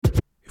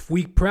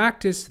we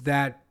practice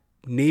that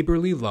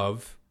neighborly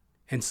love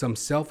and some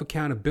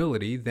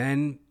self-accountability,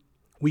 then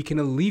we can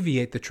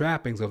alleviate the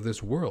trappings of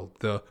this world,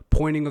 the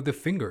pointing of the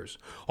fingers.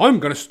 I'm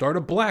going to start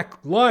a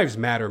Black Lives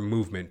Matter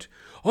movement.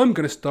 I'm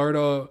going to start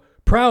a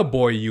Proud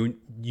Boy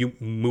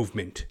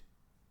movement.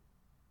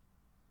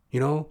 You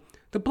know,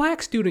 the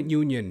Black Student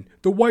Union,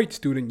 the White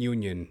Student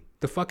Union,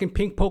 the fucking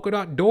pink polka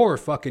dot door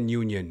fucking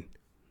union.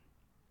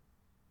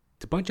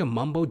 It's a bunch of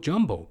mumbo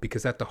jumbo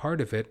because at the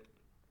heart of it,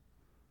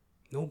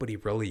 nobody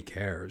really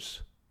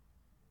cares.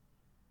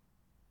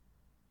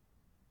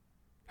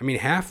 I mean,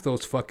 half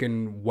those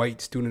fucking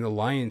White Student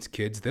Alliance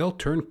kids, they'll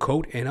turn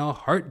coat in a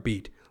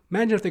heartbeat.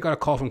 Imagine if they got a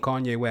call from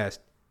Kanye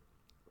West.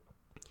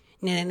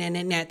 Nah,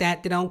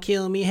 that don't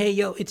kill me. Hey,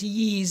 yo, it's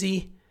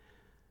Yeezy.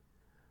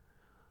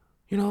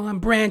 You know, I'm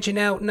branching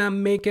out and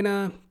I'm making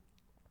a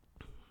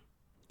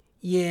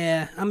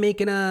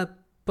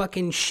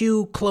fucking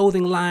shoe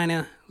clothing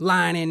lining,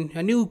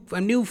 a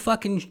new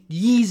fucking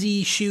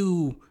Yeezy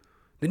shoe.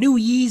 The new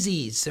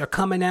Yeezys are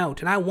coming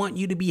out, and I want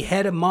you to be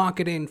head of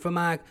marketing for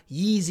my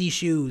Yeezy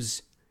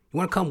shoes. You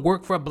want to come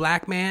work for a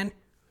black man?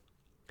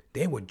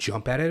 They would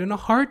jump at it in a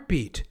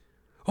heartbeat.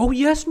 Oh,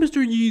 yes,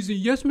 Mr. Yeezy.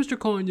 Yes, Mr.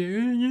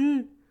 Kanye.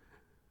 Yeah.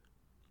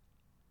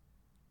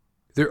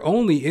 They're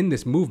only in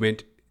this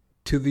movement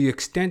to the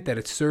extent that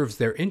it serves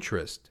their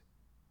interest.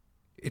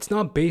 It's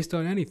not based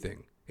on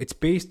anything. It's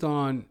based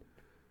on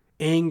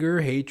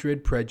anger,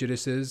 hatred,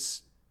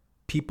 prejudices.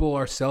 People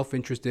are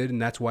self-interested, and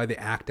that's why they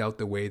act out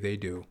the way they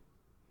do.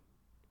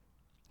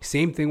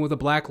 Same thing with a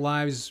Black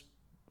Lives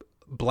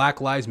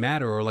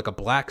Matter or like a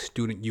Black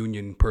Student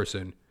Union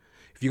person.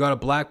 If you got a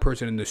black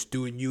person in the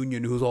student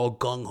union who's all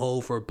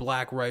gung-ho for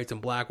black rights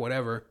and black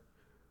whatever,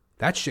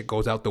 that shit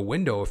goes out the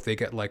window if they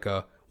get like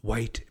a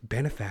white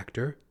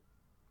benefactor.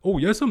 Oh,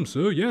 yes,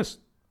 sir, yes.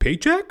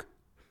 Paycheck?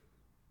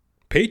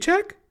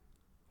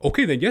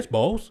 Okay, then yes,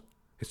 balls.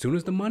 As soon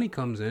as the money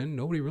comes in,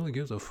 nobody really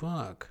gives a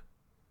fuck.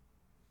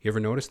 You ever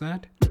notice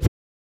that?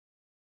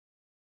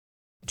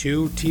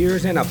 2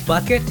 tears in a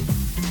bucket?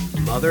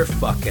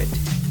 Motherfuck it.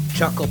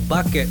 Chuckle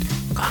bucket.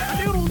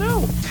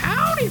 Cock-a-doodle-doo.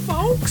 Howdy,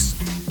 folks.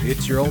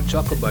 It's your old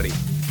chuckle buddy.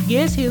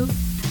 Guess who?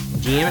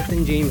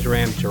 Jonathan James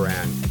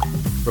Ramcharan.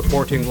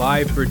 Reporting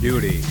live for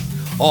duty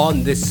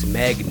on this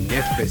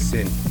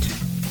magnificent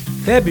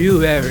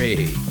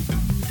February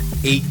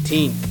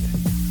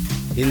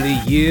 18th in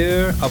the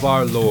year of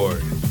our Lord,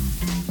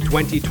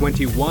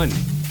 2021.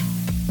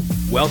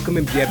 Welcome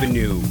and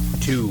bienvenue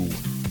to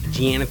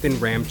Jonathan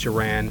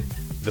Ramcharan,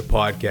 the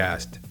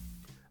podcast.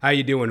 How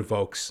you doing,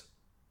 folks?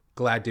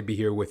 Glad to be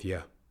here with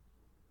you.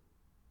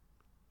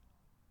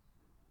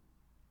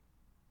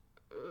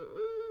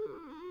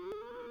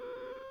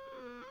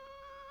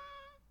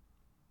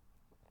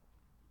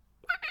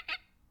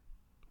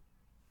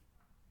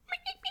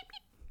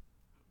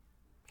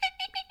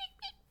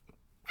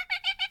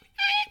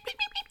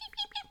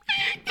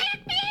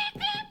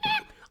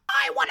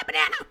 I want a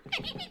banana.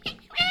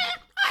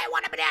 I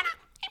want a banana.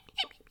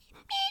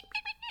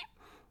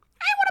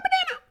 I want a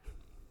banana.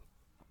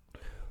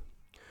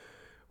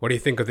 What do you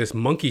think of this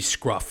monkey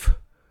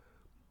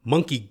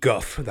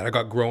guff that I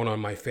got growing on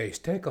my face?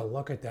 Take a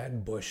look at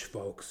that bush,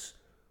 folks.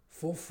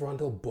 Full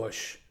frontal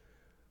bush.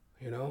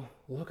 You know,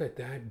 look at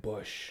that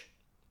bush.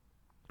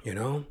 You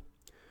know?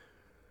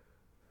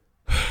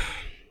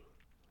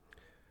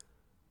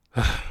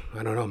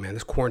 I don't know, man.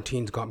 This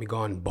quarantine's got me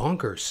gone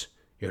bonkers,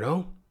 you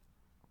know?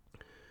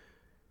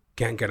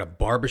 Can't get a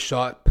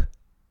barbershop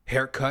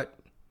haircut,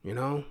 you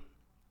know?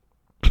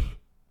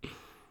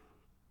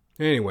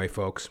 Anyway,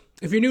 folks,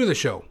 if you're new to the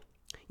show,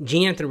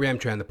 Jonathan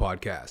Ramcharan, the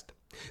podcast.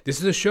 This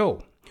is a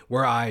show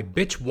where I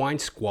bitch, whine,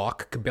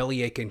 squawk,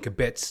 bellyache, and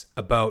kibitz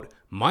about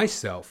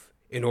myself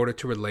in order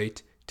to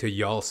relate to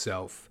y'all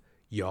self,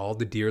 y'all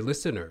the dear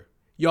listener,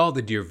 y'all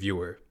the dear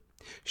viewer.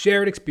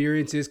 Shared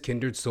experiences,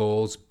 kindred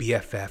souls,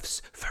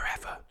 BFFs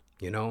forever,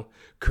 you know?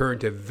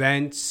 Current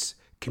events,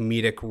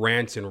 comedic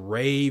rants and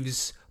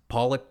raves,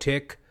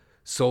 politic,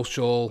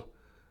 social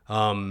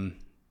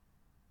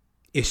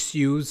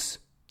issues,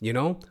 you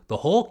know? The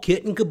whole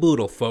kit and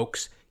caboodle,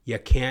 folks. You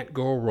can't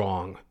go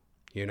wrong,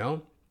 you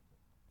know?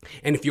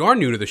 And if you are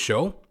new to the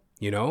show,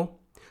 you know,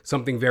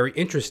 something very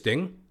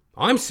interesting,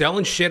 I'm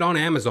selling shit on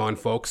Amazon,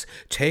 folks.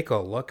 Take a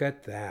look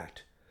at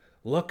that.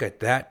 Look at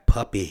that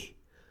puppy.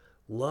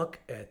 Look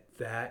at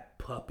that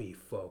puppy,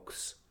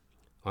 folks.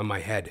 On my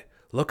head.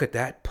 Look at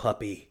that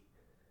puppy.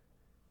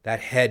 That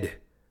head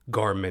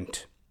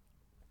garment.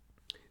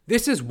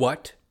 This is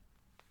what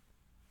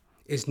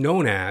is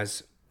known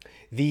as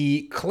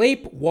the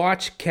Clape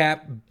Watch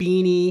Cap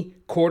Beanie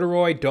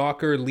Corduroy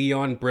Docker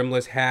Leon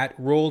Brimless Hat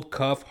Rolled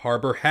Cuff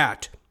Harbor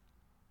Hat.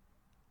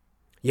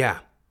 Yeah.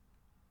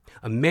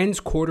 A men's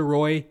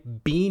corduroy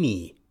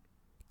beanie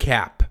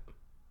cap.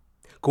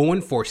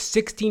 Going for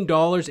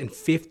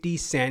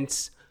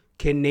 $16.50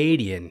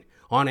 Canadian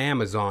on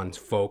Amazon,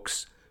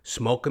 folks.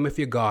 Smoke 'em if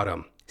you got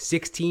 'em.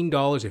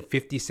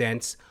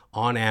 $16.50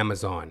 on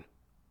Amazon.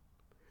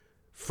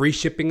 Free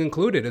shipping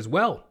included as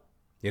well,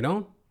 you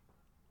know?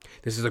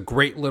 This is a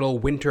great little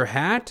winter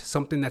hat,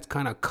 something that's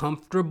kind of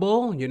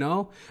comfortable,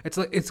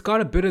 It's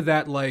got a bit of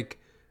that like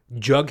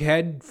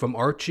Jughead from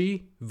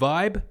Archie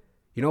vibe.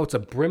 It's a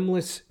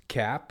brimless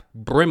cap,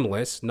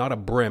 brimless, not a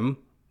brim,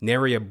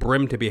 nary a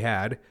brim to be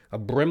had, a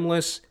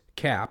brimless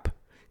cap,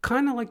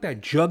 kind of like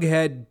that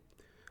Jughead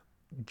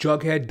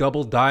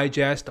Double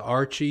Digest,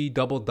 Archie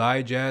Double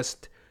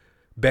Digest,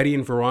 Betty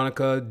and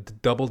Veronica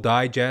Double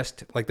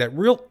Digest, like that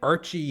real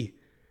Archie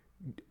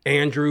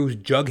Andrews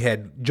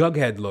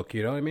Jughead look,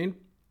 you know what I mean?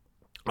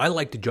 I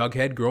liked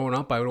Jughead growing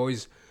up. I would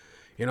always,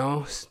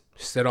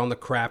 sit on the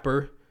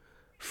crapper,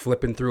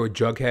 flipping through a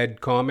Jughead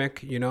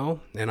comic, and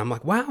I'm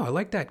like, wow, I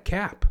like that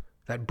cap,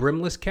 that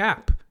brimless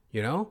cap,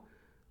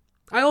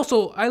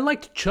 I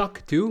liked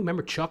Chuck too.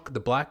 Remember Chuck, the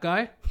black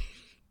guy?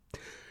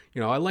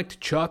 I liked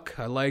Chuck.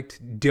 I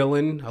liked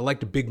Dylan. I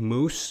liked Big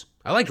Moose.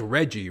 I liked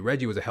Reggie.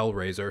 Reggie was a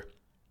hellraiser.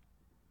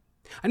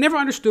 I never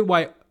understood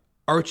why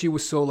Archie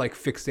was so like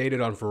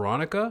fixated on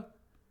Veronica.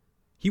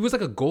 He was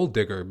like a gold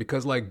digger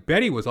because like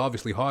Betty was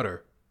obviously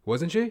hotter,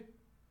 wasn't she?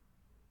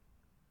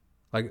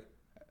 Like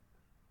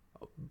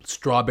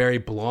strawberry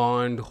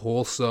blonde,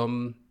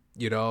 wholesome,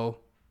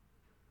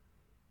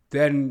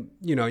 Then,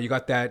 you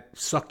got that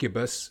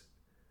succubus,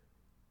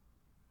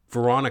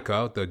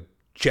 Veronica, the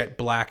jet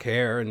black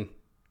hair, and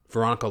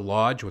Veronica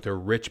Lodge with her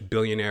rich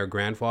billionaire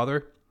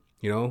grandfather,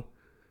 He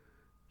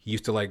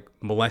used to like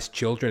molest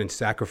children and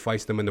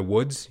sacrifice them in the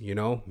woods,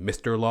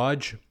 Mr.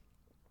 Lodge.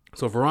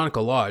 So Veronica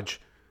Lodge,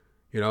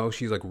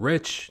 she's like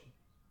rich,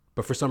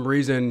 but for some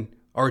reason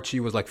Archie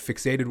was like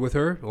fixated with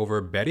her over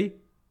Betty.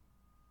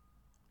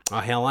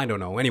 Hell, I don't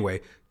know.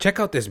 Anyway, check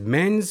out this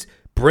men's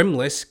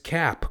brimless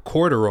cap,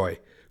 corduroy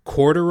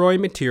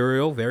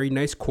material, very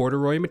nice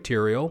corduroy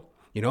material,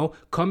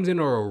 comes in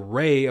an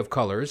array of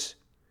colors.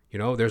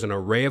 There's an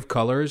array of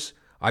colors.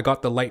 I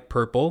got the light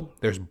purple.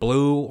 There's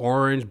blue,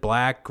 orange,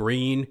 black,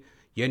 green.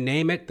 You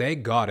name it, they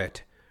got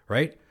it,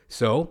 right?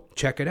 So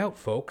check it out,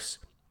 folks.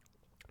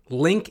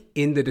 Link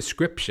in the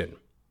description.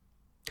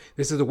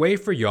 This is a way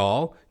for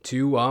y'all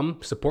to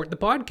support the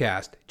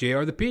podcast,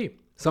 JR the P.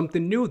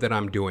 Something new that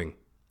I'm doing.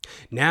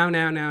 Now.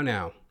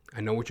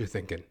 I know what you're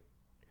thinking.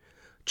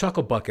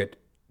 Chuckle Bucket.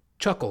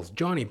 Chuckles,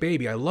 Johnny,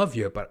 baby, I love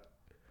you, but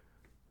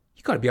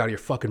you got to be out of your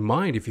fucking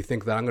mind if you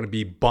think that I'm going to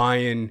be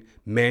buying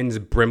men's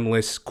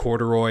brimless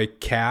corduroy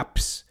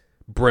caps,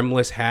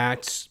 brimless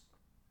hats,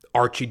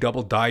 Archie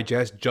Double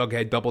Digest,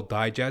 Jughead Double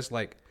Digest.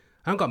 Like,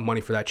 I don't got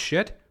money for that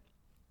shit.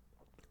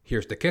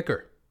 Here's the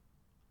kicker.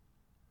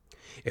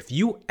 If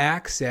you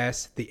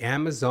access the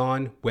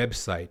Amazon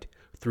website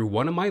through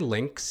one of my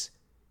links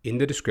in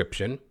the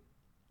description,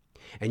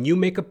 and you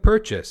make a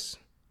purchase,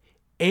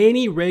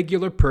 any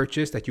regular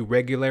purchase that you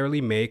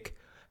regularly make,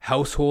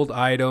 household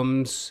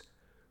items,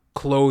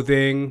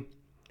 clothing,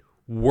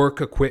 work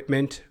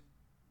equipment,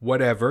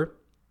 whatever,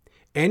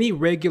 any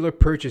regular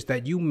purchase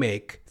that you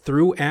make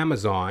through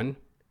Amazon,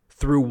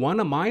 through one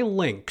of my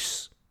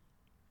links,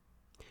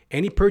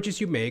 any purchase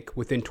you make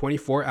within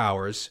 24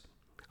 hours,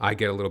 I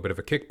get a little bit of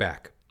a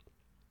kickback.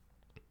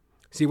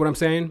 See what I'm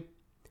saying?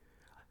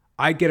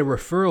 I get a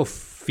referral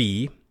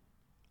fee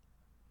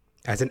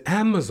as an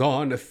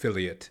Amazon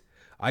affiliate.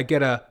 I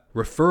get a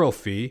referral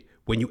fee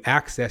when you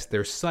access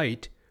their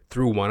site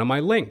through one of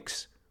my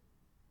links.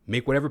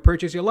 Make whatever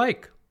purchase you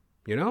like,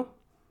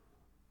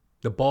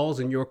 The ball's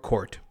in your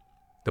court.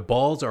 The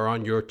balls are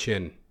on your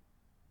chin.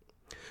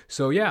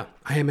 So yeah,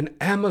 I am an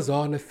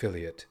Amazon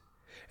affiliate.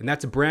 And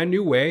that's a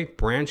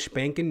brand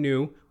spanking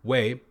new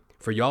way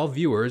for y'all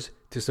viewers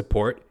to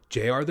support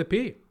JR the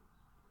P.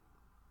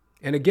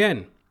 And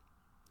again,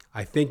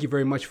 I thank you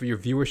very much for your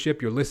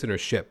viewership, your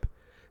listenership.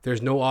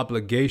 There's no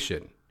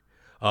obligation.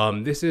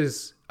 This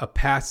is a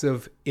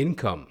passive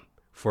income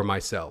for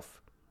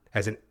myself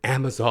as an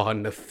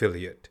Amazon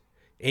affiliate.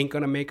 Ain't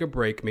gonna make or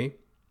break me.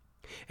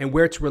 And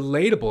where it's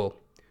relatable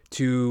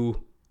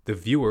to the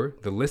viewer,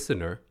 the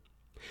listener,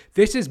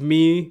 this is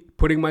me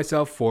putting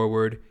myself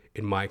forward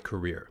in my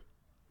career.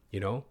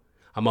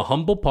 I'm a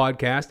humble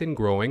podcast and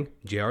growing,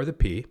 JR the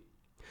P.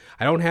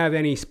 I don't have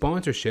any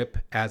sponsorship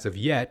as of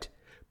yet,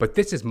 but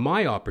this is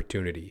my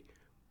opportunity.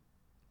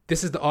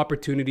 This is the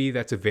opportunity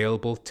that's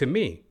available to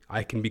me.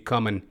 I can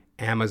become an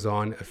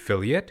Amazon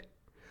affiliate.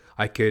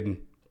 I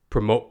can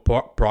promote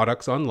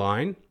products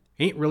online.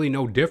 Ain't really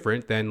no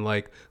different than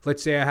like,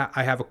 let's say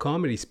I have a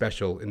comedy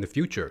special in the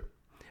future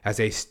as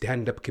a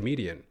stand-up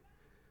comedian.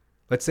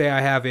 Let's say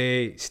I have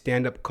a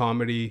stand-up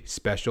comedy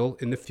special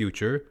in the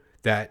future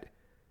that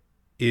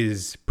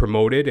is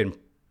promoted and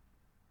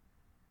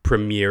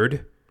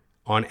premiered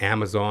on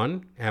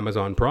Amazon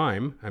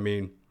Prime. I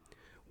mean,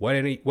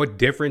 what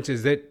difference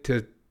is it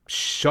to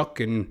shuck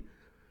and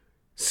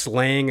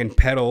slang and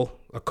peddle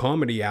a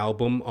comedy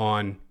album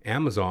on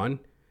Amazon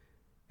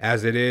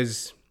as it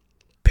is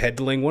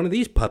peddling one of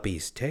these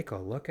puppies? Take a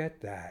look at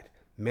that.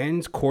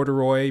 Men's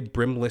corduroy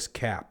brimless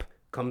cap.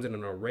 Comes in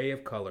an array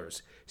of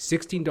colors.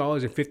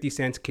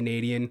 $16.50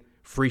 Canadian,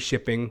 free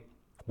shipping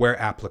where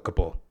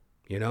applicable.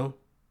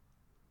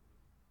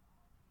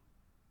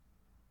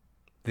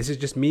 This is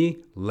just me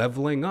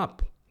leveling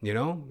up. You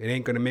know, it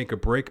ain't going to make or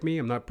break me.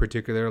 I'm not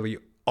particularly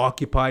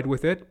occupied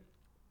with it.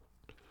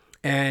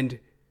 And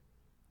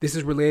this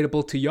is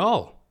relatable to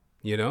y'all,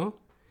 you know?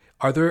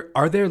 Are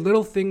there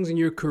little things in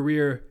your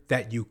career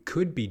that you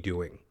could be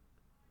doing?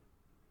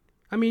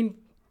 I mean,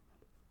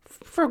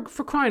 for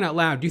crying out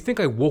loud, do you think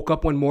I woke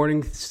up one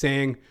morning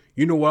saying,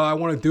 you know what I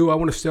want to do? I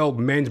want to sell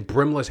men's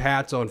brimless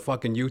hats on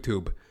fucking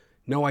YouTube.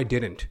 No, I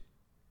didn't.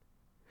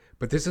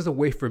 But this is a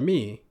way for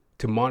me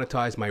to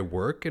monetize my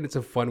work, and it's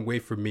a fun way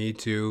for me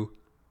to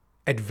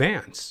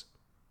advance.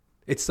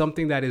 It's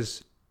something that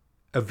is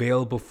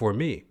available for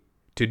me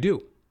to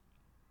do.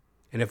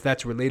 And if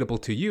that's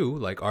relatable to you,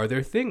 like, are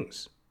there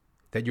things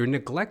that you're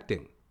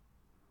neglecting?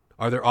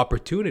 Are there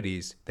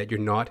opportunities that you're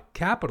not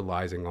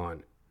capitalizing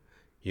on?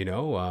 You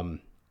know,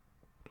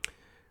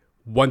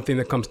 one thing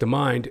that comes to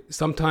mind,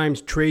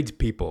 sometimes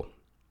tradespeople,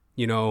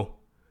 you know,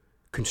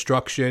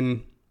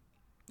 construction,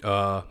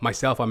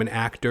 myself, I'm an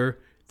actor.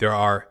 There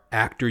are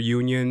actor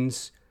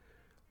unions.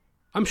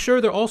 I'm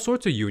sure there are all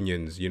sorts of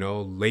unions, you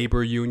know,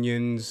 labor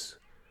unions,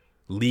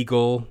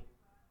 legal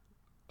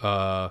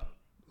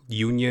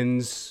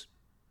unions,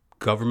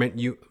 government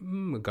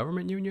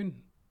union?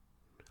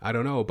 I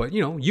don't know, but,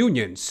 you know,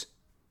 unions,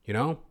 you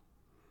know,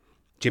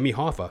 Jimmy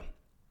Hoffa,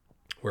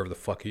 wherever the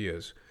fuck he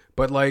is.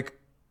 But, like,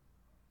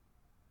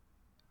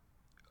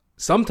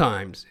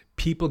 sometimes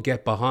people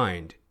get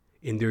behind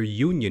in their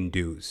union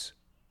dues.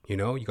 You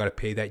know, you got to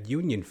pay that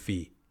union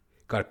fee.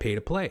 Got to pay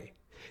to play.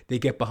 They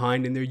get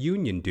behind in their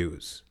union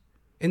dues.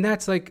 And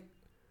that's like,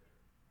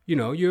 you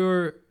know,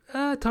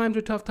 times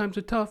are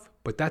tough,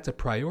 but that's a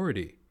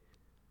priority.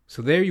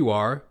 So there you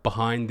are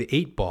behind the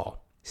 8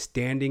 ball,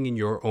 standing in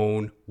your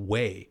own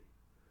way.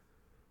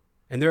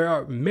 And there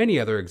are many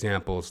other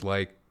examples,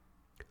 like,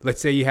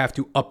 let's say you have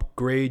to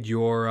upgrade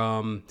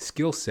your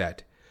skill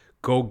set.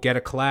 Go get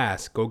a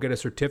class, go get a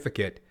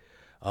certificate,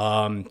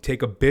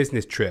 take a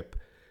business trip,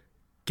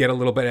 get a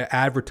little bit of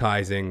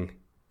advertising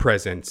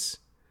presence,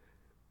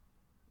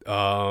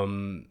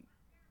 networking,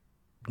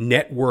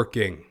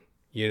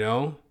 you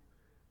know,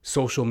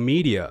 social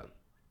media.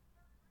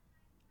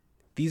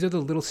 These are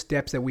the little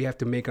steps that we have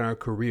to make in our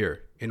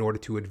career in order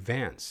to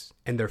advance.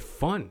 And they're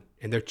fun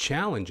and they're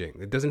challenging.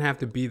 It doesn't have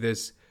to be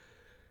this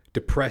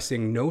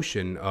depressing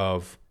notion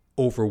of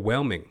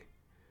overwhelmingment.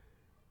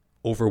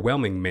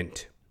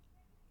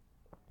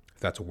 If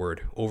that's a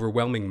word,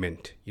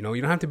 overwhelmingment. You know,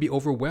 you don't have to be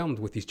overwhelmed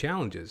with these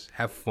challenges.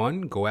 Have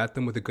fun, go at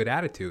them with a good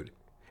attitude.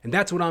 And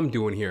that's what I'm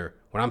doing here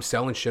when I'm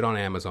selling shit on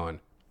Amazon.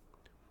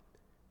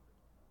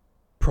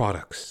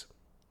 Products.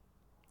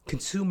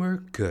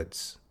 Consumer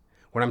goods.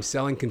 When I'm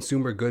selling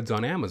consumer goods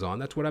on Amazon,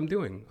 that's what I'm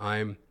doing.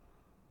 I'm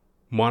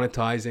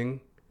monetizing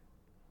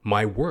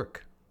my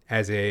work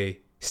as a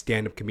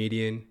stand-up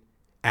comedian,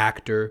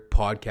 actor,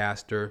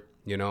 podcaster,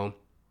 you know,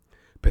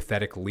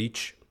 pathetic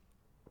leech,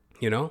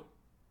 you know.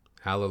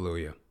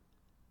 Hallelujah.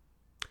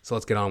 So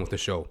let's get on with the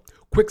show.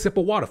 Quick sip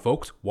of water,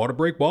 folks. Water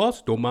break,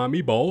 boss. Don't mind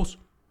me, balls.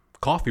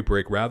 Coffee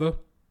break, rather.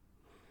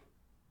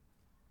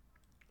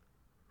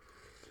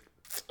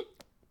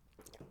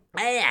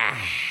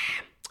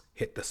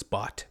 Hit the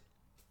spot.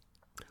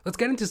 Let's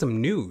get into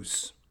some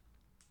news.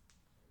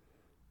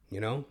 You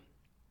know?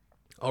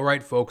 All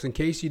right, folks, in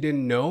case you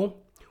didn't know,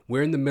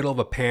 we're in the middle of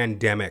a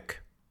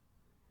pandemic.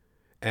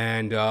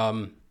 And,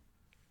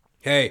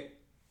 hey,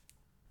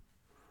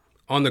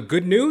 on the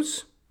good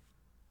news,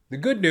 no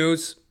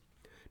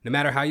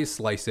matter how you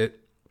slice it,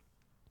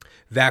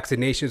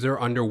 vaccinations are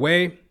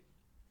underway.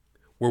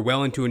 We're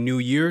well into a new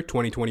year,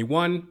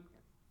 2021.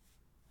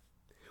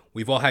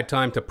 We've all had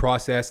time to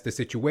process the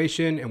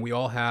situation, and we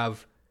all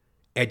have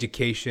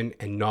education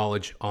and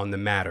knowledge on the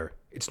matter.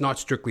 It's not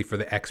strictly for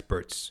the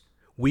experts.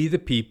 We, the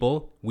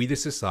people, we, the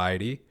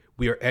society,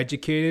 we are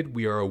educated,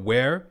 we are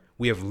aware,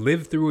 we have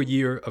lived through a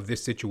year of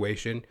this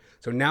situation.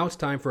 So now it's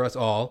time for us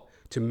all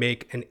to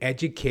make an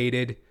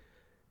educated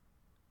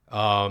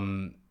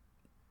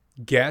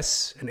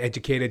guess, an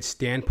educated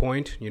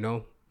standpoint, you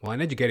know. Well,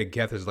 an educated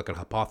guess is like a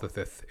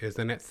hypothesis,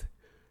 isn't it?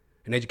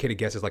 An educated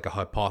guess is like a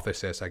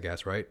hypothesis, I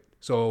guess, right?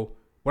 So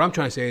what I'm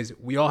trying to say is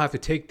we all have to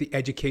take the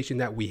education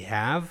that we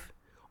have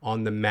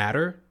on the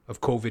matter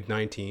of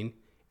COVID-19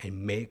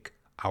 and make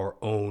our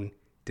own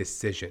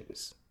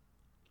decisions.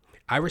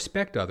 I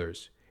respect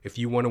others. If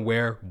you want to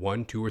wear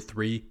 1, 2, or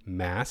 3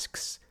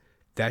 masks,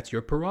 that's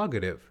your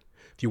prerogative.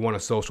 If you want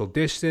to social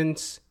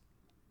distance.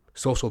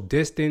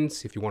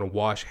 If you want to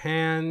wash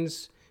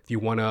hands, if you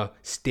want to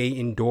stay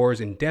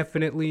indoors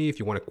indefinitely, if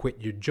you want to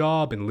quit your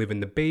job and live in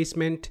the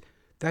basement,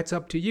 that's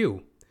up to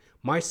you.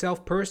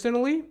 Myself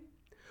personally,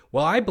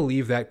 well, I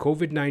believe that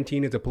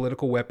COVID-19 is a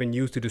political weapon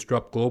used to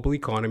disrupt global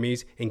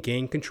economies and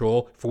gain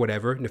control for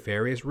whatever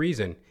nefarious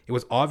reason. It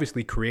was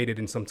obviously created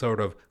in some sort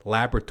of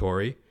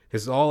laboratory.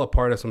 This is all a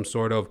part of some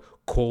sort of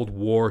Cold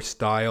War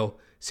style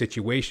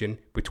situation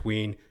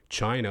between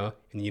China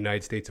and the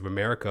United States of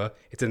America.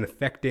 It's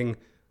affecting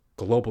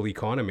global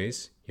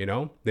economies, you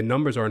know. The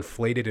numbers are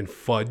inflated and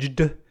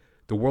fudged.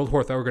 The World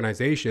Health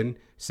Organization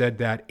said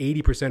that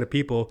 80% of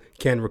people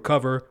can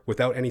recover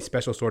without any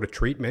special sort of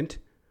treatment.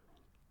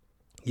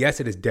 Yes,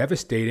 it is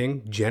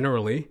devastating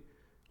generally,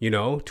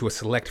 to a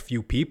select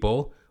few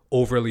people,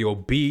 overly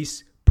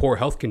obese, poor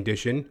health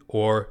condition,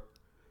 or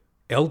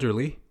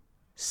elderly.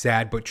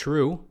 Sad but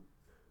true.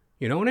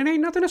 And it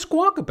ain't nothing to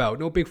squawk about.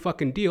 No big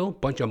fucking deal.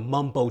 Bunch of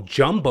mumbo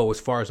jumbo as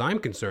far as I'm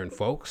concerned,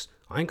 folks.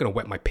 I ain't gonna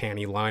wet my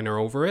panty liner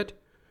over it.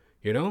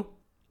 It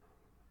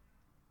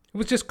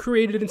was just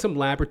created in some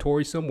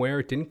laboratory somewhere.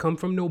 It didn't come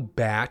from no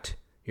bat,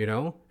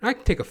 And I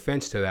can take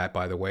offense to that,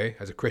 by the way,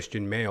 as a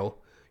Christian male,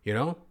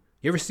 You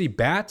ever see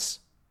bats?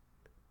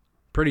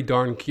 Pretty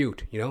darn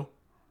cute,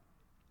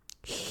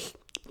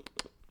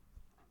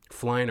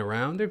 Flying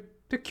around.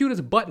 They're cute as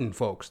a button,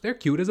 folks. They're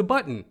cute as a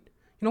button.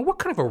 What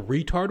kind of a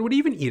retard would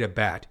even eat a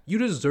bat? You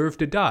deserve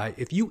to die.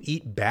 If you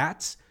eat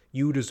bats,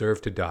 you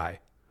deserve to die.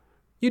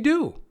 You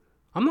do.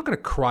 I'm not going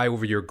to cry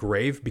over your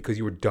grave because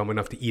you were dumb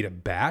enough to eat a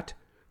bat.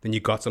 Then you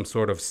got some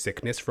sort of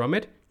sickness from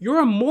it. You're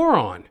a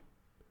moron.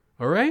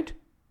 All right?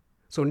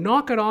 So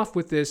knock it off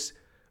with this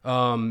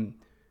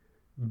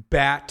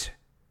bat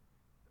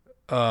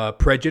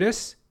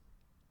prejudice.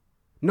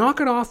 Knock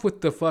it off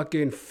with the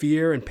fucking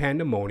fear and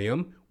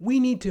pandemonium. We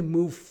need to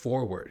move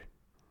forward.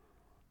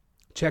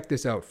 Check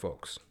this out,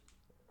 folks.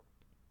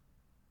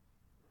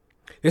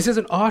 This is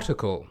an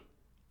article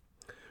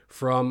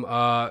from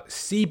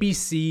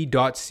cbc.ca.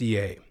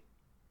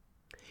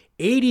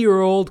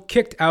 80-year-old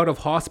kicked out of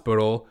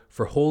hospital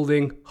for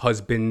holding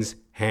husband's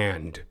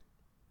hand.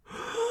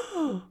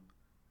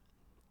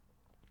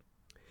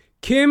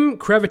 Kim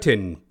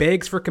Creviton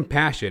begs for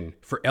compassion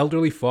for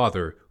elderly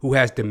father who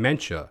has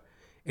dementia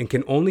and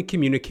can only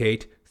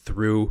communicate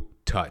through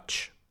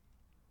touch.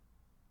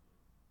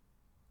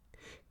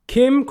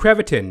 Kim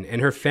Creviton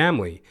and her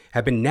family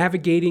have been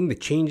navigating the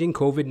changing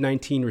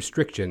COVID-19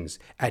 restrictions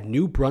at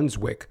New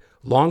Brunswick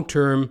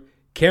long-term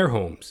care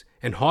homes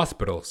and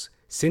hospitals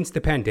since the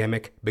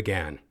pandemic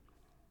began.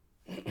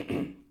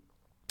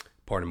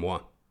 Pardon-moi.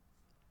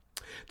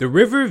 The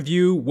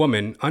Riverview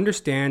woman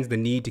understands the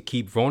need to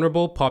keep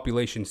vulnerable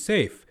populations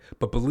safe,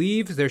 but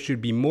believes there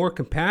should be more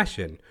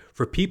compassion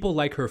for people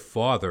like her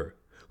father,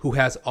 who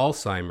has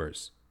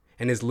Alzheimer's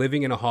and is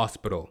living in a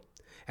hospital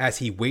as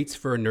he waits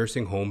for a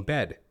nursing home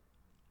bed.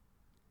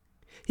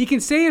 He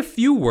can say a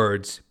few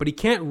words, but he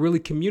can't really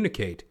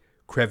communicate,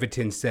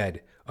 Creviton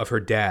said of her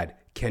dad,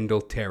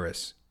 Kendall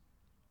Terrace.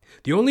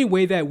 The only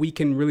way that we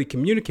can really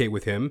communicate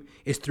with him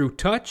is through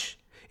touch,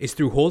 is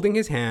through holding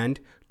his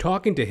hand,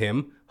 talking to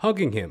him,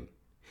 hugging him.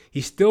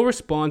 He still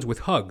responds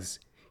with hugs.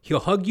 He'll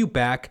hug you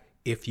back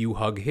if you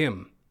hug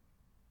him.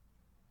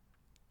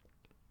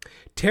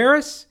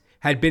 Terrace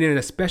had been in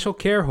a special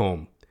care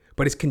home,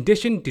 but his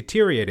condition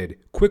deteriorated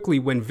quickly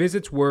when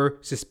visits were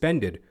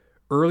suspended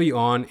early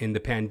on in the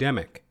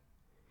pandemic,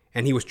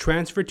 and he was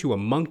transferred to a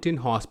Moncton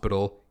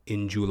hospital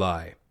in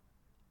July.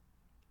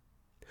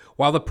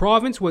 While the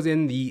province was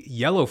in the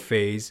yellow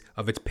phase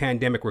of its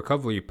pandemic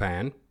recovery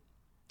plan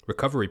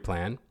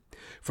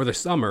for the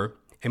summer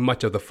and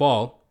much of the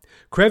fall,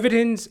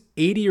 Creviton's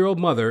 80-year-old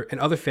mother and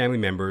other family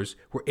members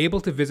were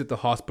able to visit the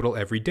hospital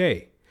every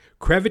day.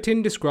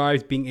 Creviton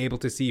describes being able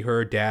to see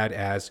her dad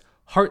as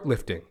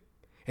heart-lifting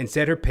and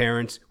said her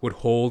parents would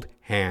hold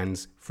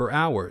hands for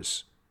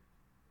hours.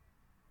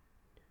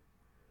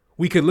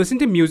 We could listen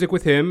to music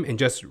with him and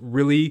just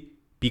really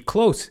be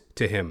close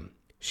to him,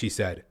 she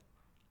said.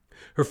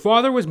 Her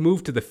father was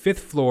moved to the 5th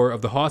floor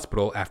of the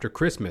hospital after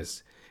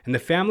Christmas, and the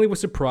family was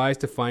surprised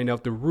to find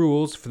out the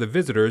rules for the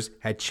visitors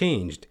had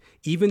changed,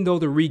 even though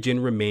the region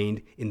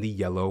remained in the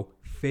yellow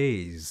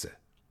phase.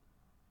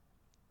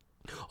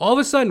 All of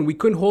a sudden, we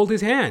couldn't hold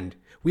his hand.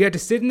 We had to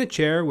sit in the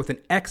chair with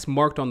an X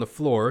marked on the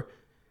floor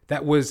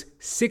that was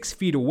 6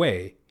 feet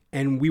away,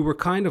 and we were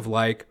kind of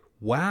like,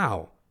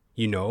 wow,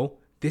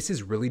 this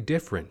is really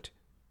different.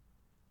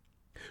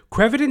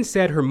 Creviton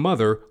said her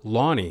mother,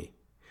 Lonnie,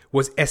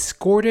 was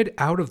escorted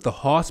out of the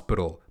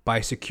hospital by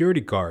a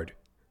security guard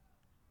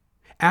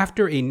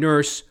after a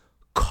nurse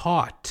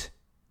caught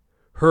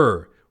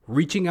her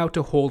reaching out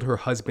to hold her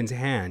husband's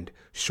hand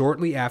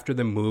shortly after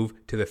the move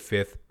to the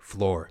 5th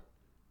floor.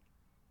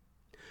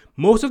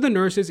 Most of the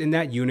nurses in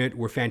that unit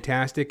were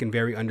fantastic and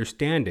very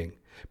understanding,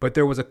 but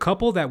there was a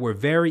couple that were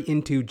very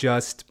into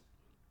just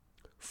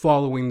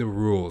following the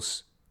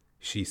rules,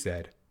 she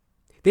said.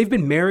 They've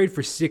been married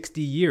for 60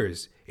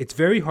 years. It's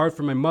very hard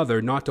for my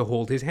mother not to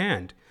hold his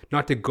hand,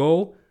 not to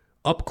go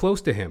up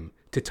close to him,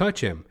 to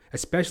touch him,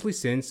 especially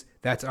since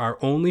that's our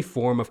only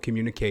form of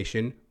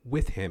communication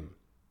with him.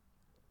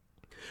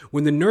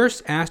 When the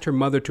nurse asked her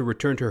mother to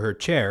return to her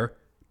chair,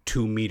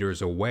 2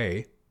 meters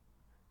away,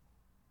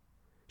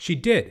 she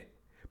did,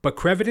 but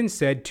Creviton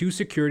said 2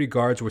 security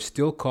guards were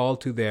still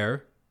called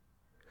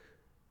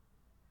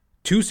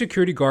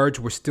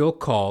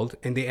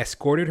and they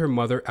escorted her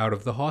mother out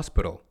of the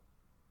hospital.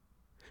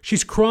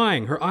 She's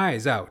crying her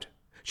eyes out.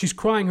 She's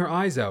crying her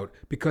eyes out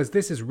because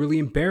this is really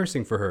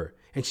embarrassing for her,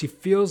 and she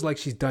feels like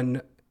she's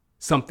done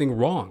something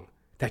wrong,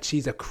 that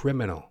she's a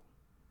criminal.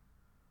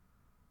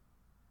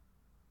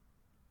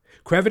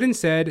 Creviton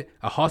said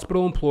a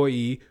hospital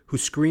employee who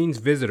screens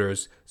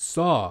visitors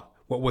saw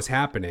what was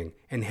happening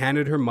and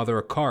handed her mother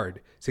a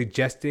card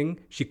suggesting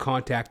she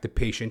contact the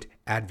patient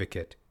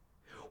advocate.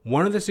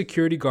 One of the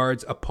security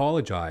guards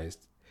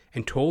apologized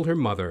and told her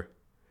mother,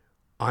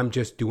 "I'm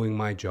just doing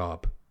my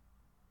job.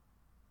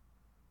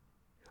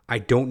 I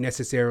don't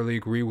necessarily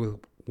agree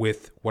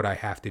with what I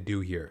have to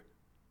do here.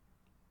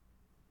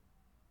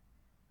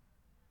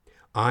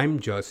 I'm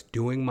just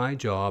doing my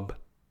job.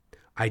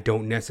 I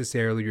don't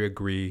necessarily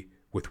agree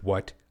with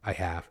what I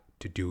have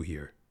to do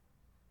here."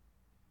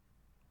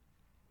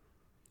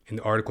 And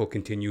the article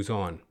continues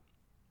on.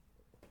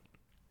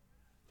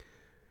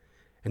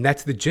 And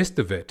that's the gist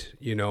of it.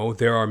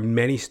 There are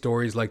many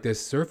stories like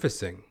this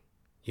surfacing.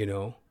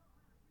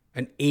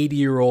 An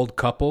 80-year-old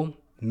couple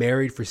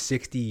married for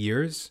 60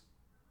 years.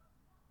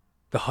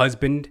 The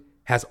husband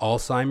has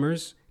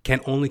Alzheimer's,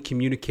 can only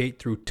communicate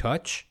through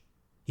touch.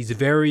 He's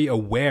very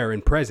aware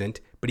and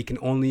present, but he can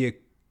only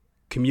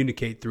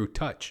communicate through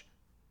touch.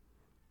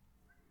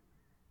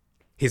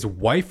 His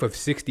wife of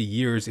 60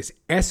 years is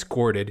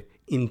escorted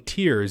in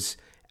tears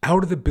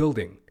out of the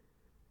building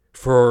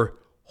for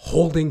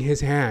holding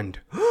his hand.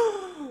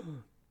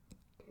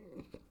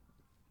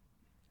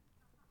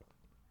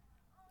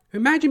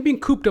 Imagine being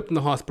cooped up in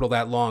the hospital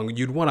that long.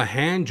 You'd want a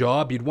hand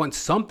job. You'd want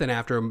something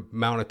after an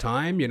amount of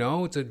time.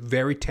 It's a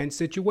very tense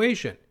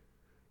situation.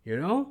 He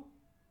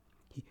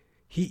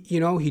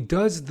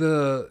does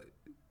the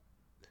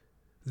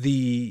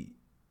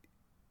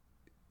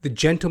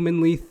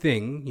gentlemanly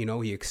thing.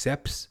 He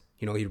accepts.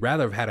 He'd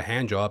rather have had a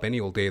hand job any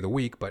old day of the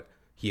week, but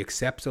he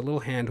accepts a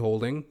little hand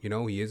holding.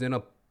 He is in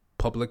a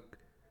public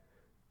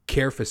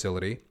care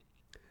facility.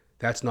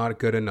 That's not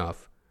good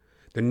enough.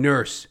 The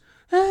nurse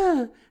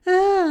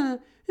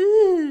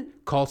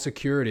calls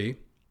security,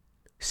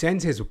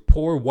 sends his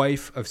poor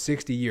wife of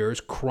 60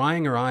 years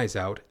crying her eyes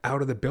out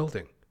of the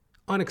building.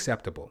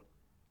 Unacceptable.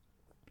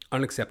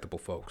 Unacceptable,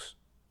 folks.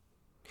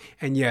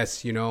 And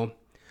yes,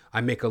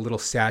 I make a little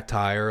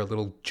satire, a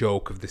little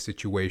joke of the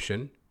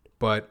situation,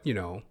 but,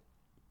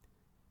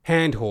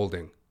 hand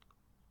holding.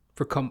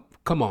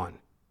 Come on.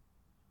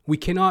 We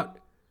cannot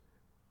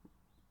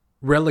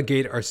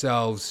relegate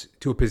ourselves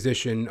to a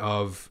position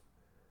of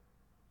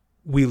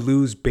we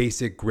lose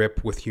basic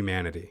grip with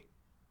humanity.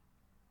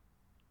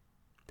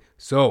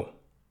 So,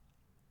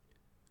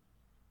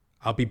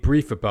 I'll be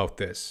brief about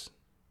this.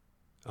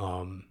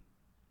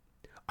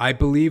 I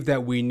believe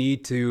that we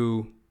need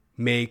to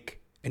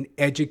make an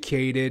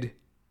educated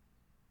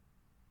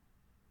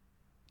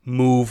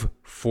move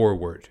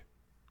forward.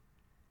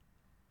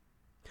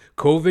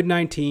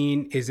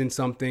 COVID-19 isn't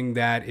something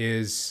that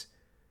is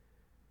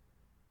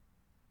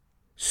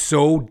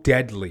so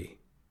deadly.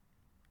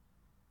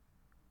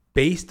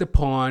 Based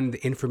upon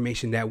the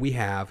information that we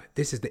have,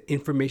 this is the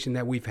information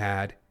that we've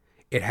had,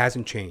 it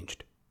hasn't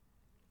changed.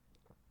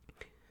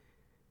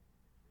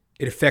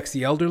 It affects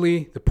the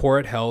elderly, the poor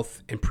at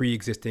health, and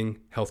pre-existing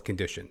health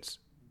conditions.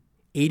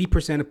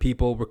 80% of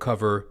people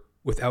recover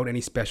without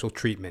any special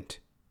treatment,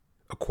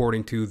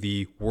 according to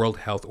the World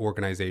Health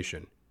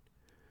Organization.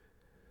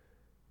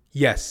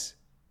 Yes,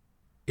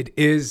 it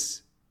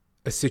is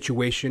a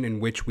situation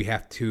in which we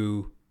have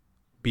to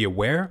be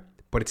aware,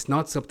 but it's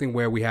not something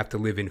where we have to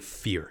live in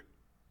fear.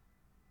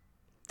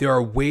 There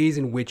are ways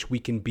in which we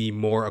can be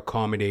more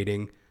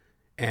accommodating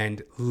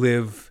and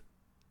live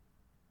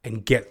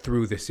and get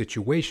through the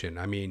situation.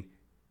 I mean,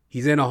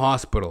 he's in a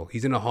hospital.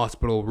 He's in a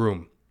hospital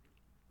room.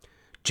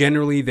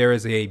 Generally, there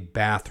is a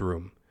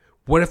bathroom.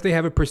 What if they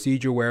have a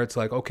procedure where it's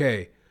like,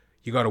 okay,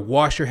 you got to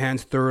wash your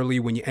hands thoroughly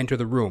when you enter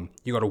the room.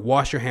 You got to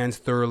wash your hands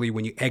thoroughly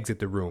when you exit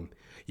the room.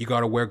 You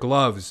got to wear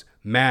gloves,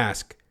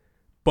 mask.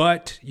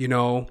 But,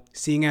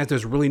 seeing as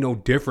there's really no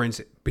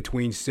difference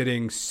between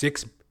sitting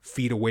 6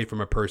 feet away from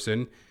a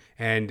person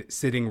and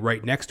sitting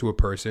right next to a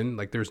person,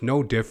 like there's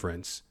no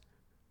difference.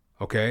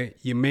 Okay?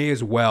 You may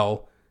as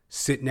well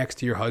sit next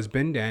to your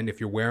husband, and if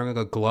you're wearing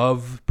a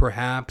glove,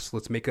 perhaps,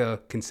 let's make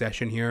a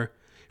concession here.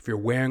 If you're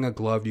wearing a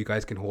glove, you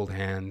guys can hold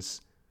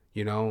hands,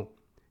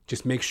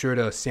 Just make sure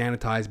to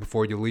sanitize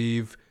before you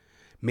leave.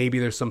 Maybe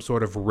there's some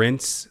sort of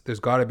rinse. There's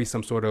got to be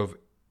some sort of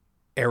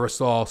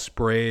aerosol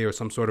spray or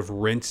some sort of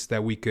rinse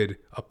that we could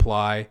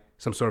apply,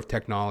 some sort of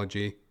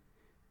technology.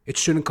 It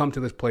shouldn't come to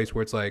this place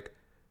where it's like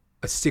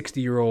an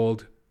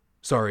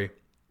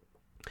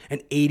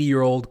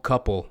 80-year-old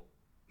couple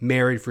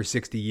married for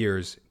 60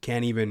 years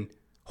can't even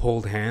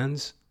hold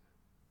hands.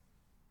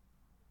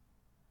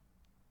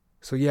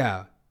 So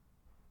yeah,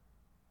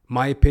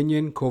 my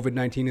opinion,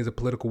 COVID-19 is a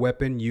political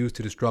weapon used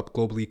to disrupt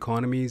global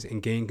economies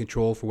and gain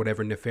control for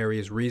whatever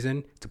nefarious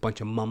reason. It's a bunch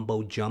of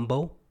mumbo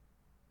jumbo.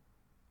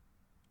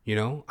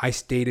 I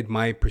stated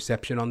my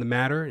perception on the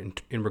matter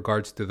in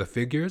regards to the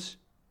figures.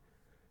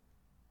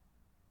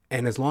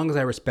 And as long as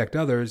I respect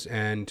others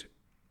and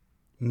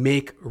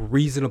make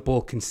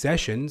reasonable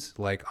concessions,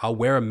 like I'll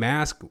wear a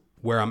mask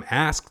where I'm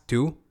asked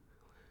to.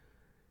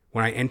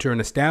 When I enter an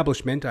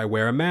establishment, I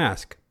wear a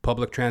mask.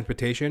 Public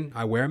transportation,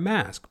 I wear a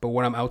mask. But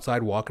when I'm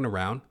outside walking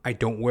around, I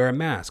don't wear a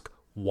mask.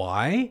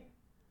 Why?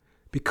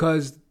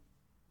 Because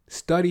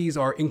studies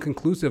are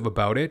inconclusive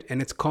about it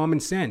and it's common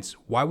sense.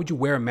 Why would you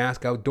wear a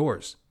mask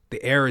outdoors?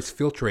 The air is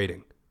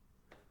filtrating.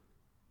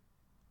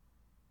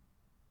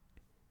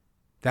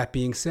 That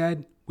being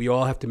said, we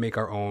all have to make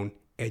our own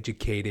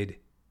educated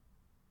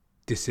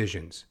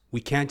decisions.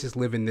 We can't just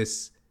live in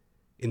this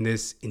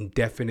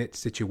indefinite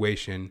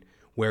situation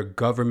where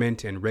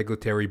government and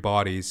regulatory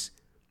bodies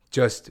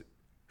just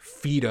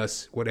feed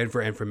us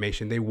whatever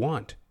information they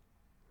want.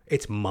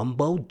 It's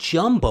mumbo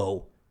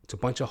jumbo. It's a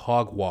bunch of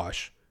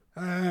hogwash.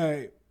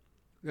 Hey,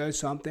 there's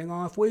something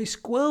awfully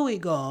squirrely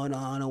going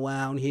on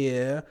around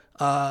here.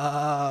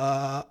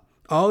 Oh,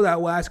 that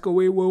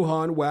wascally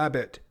Wuhan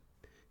wabbit.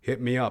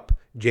 Hit me up,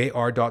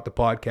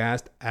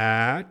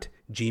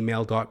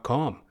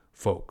 jr.thepodcast@gmail.com,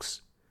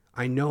 folks.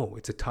 I know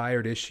it's a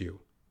tired issue,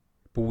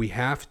 but we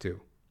have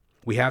to.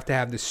 We have to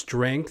have the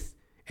strength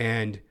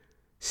and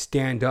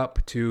stand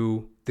up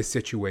to the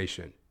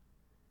situation.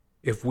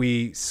 If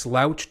we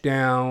slouch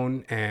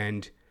down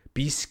and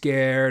be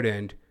scared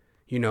and,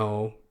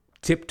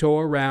 tiptoe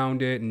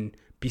around it and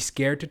be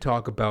scared to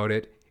talk about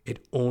it,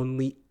 it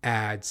only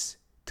adds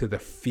to the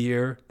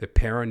fear, the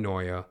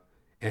paranoia,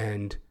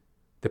 and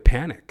the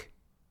panic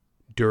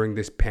during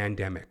this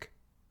pandemic.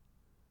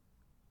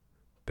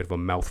 Bit of a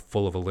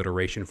mouthful of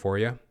alliteration for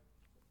you.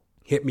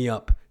 Hit me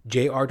up,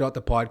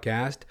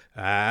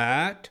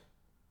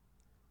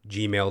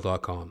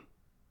 jr.thepodcast@gmail.com.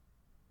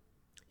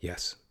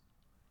 Yes.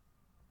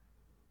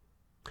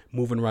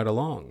 Moving right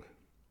along.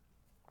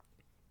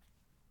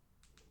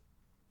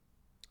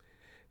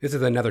 This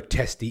is another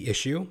testy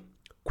issue.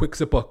 Quick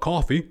sip of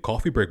coffee.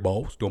 Coffee break,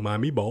 boss. Don't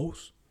mind me,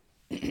 boss.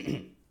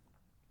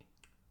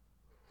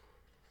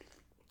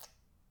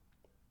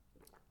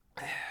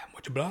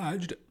 Much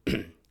obliged.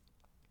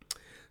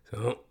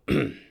 So,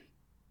 a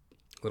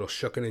little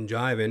shucking and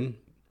jiving.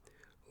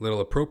 A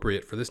little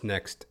appropriate for this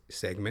next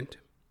segment.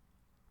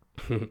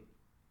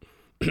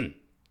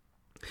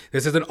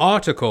 This is an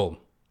article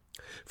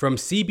from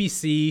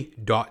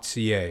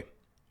cbc.ca.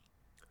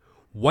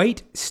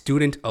 White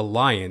Student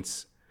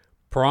Alliance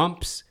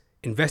prompts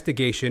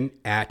investigation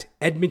at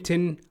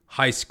Edmonton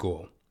High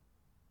School.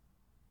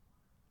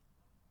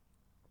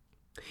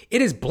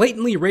 It is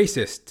blatantly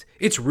racist.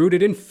 It's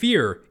rooted in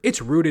fear.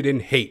 It's rooted in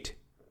hate.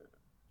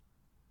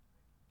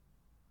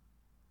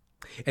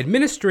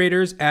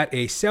 Administrators at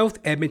a South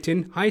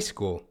Edmonton high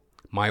school,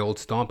 my old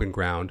stomping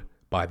ground,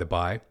 by the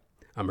by.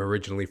 I'm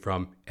originally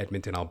from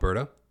Edmonton,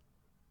 Alberta.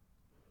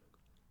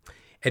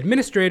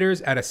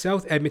 Administrators at a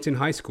South Edmonton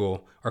high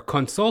school are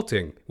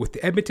consulting with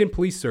the Edmonton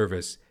Police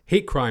Service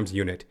Hate Crimes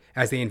Unit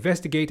as they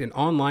investigate an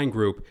online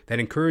group that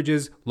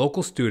encourages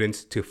local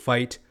students to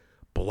fight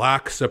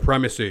black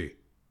supremacy.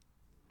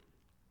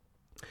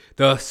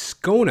 The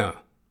Scona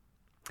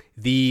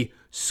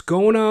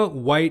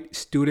White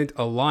Student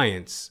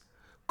Alliance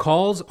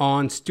calls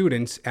on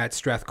students at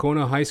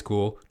Strathcona High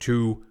School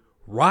to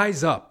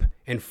rise up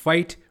and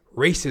fight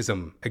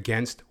racism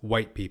against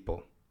white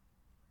people.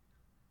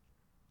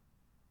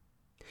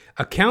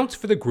 Accounts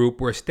for the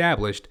group were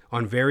established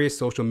on various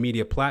social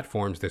media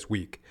platforms this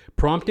week,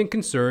 prompting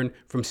concern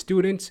from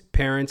students,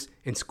 parents,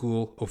 and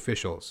school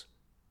officials.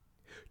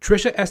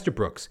 Tricia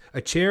Estabrooks,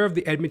 a chair of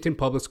the Edmonton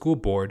Public School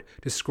Board,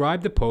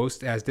 described the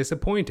post as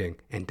disappointing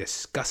and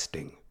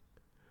disgusting.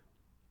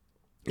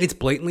 It's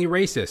blatantly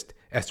racist,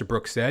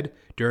 Estabrooks said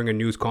during a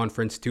news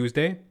conference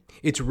Tuesday.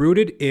 It's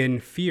rooted in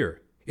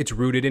fear. It's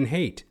rooted in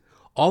hate.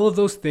 All of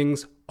those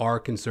things are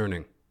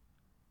concerning.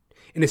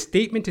 In a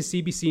statement to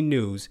CBC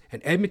News,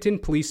 an Edmonton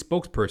police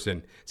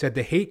spokesperson said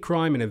the hate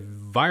crime and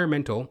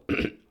environmental...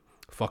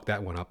 fuck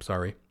that one up,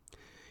 sorry.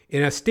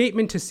 In a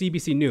statement to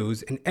CBC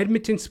News, an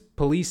Edmonton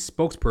police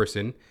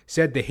spokesperson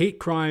said the hate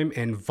crime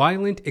and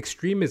violent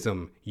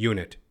extremism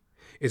unit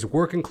is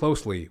working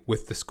closely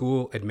with the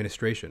school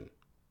administration.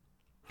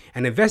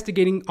 An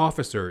investigating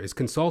officer is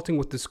consulting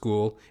with the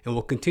school and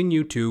will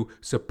continue to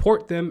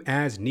support them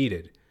as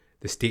needed,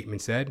 the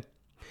statement said.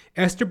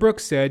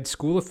 Estabrooks said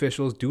school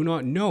officials do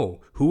not know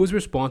who was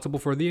responsible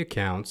for the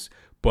accounts,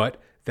 but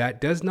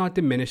that does not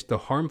diminish the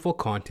harmful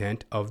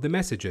content of the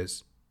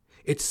messages.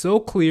 It's so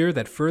clear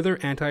that further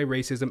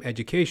anti-racism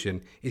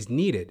education is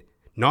needed,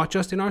 not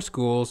just in our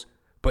schools,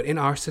 but in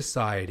our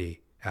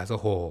society as a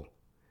whole,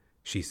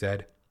 she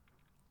said.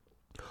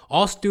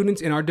 All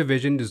students in our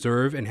division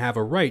deserve and have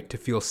a right to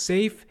feel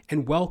safe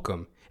and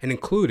welcome and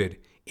included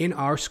in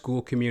our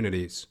school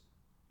communities.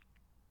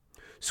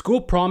 School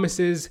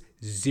promises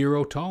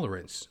zero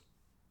tolerance.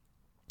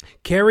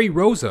 Carrie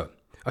Rosa,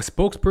 a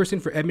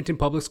spokesperson for Edmonton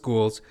Public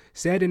Schools,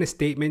 said in a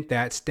statement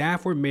that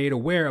staff were made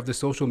aware of the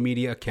social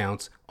media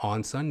accounts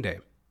on Sunday.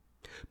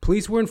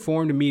 Police were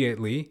informed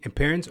immediately, and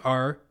parents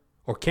are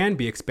or can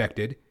be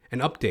expected an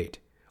update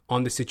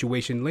on the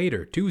situation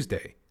later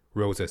Tuesday,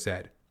 Rosa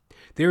said.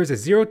 There is a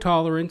zero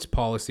tolerance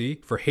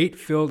policy for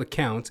hate-filled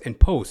accounts and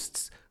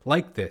posts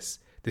like this,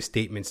 the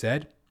statement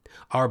said.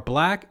 Our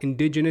Black,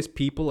 Indigenous,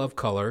 people of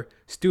color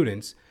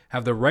students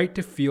have the right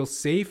to feel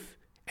safe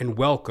and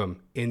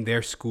welcome in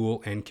their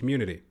school and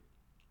community.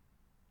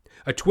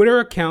 A Twitter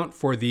account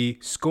for the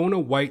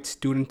Scona White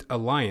Student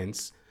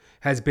Alliance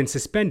has been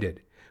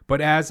suspended, but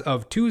as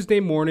of Tuesday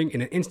morning,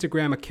 an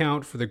Instagram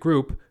account for the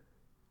group,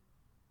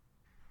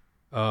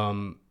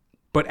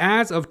 But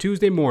as of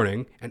Tuesday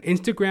morning, an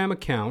Instagram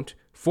account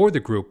for the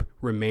group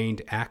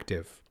remained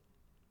active.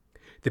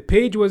 The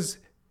page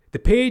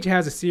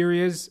has a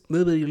series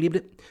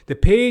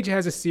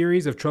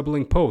of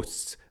troubling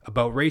posts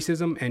about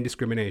racism and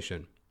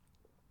discrimination.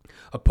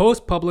 A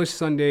post published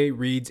Sunday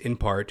reads in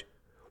part,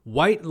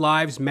 "White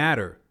lives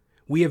matter.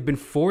 We have been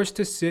forced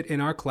to sit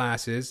in our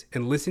classes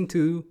and listen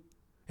to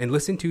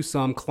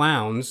some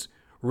clowns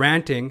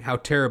ranting how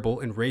terrible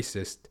and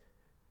racist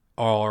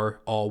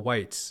are all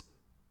whites."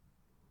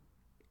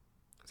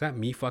 Is that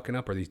me fucking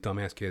up or these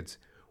dumbass kids?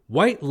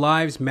 "White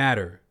lives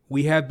matter.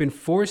 We have been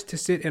forced to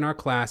sit in our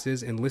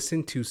classes and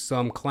listen to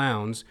some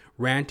clowns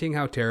ranting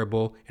how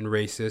terrible and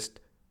racist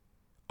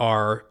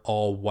are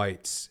all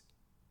whites."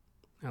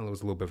 That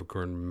was a little bit of a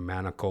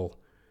grammatical.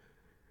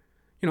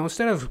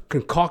 Instead of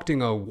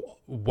concocting a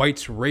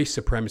whites race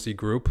supremacy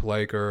group,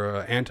 or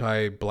an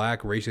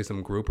anti-black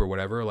racism group or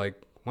whatever, why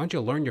don't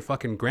you learn your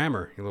fucking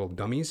grammar, you little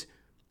dummies?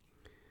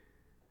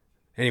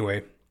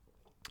 Anyway,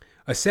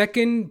 a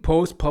second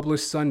post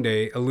published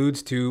Sunday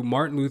alludes to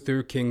Martin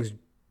Luther King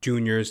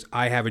Jr.'s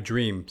 "I Have a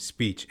Dream"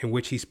 speech, in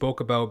which he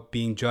spoke about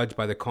being judged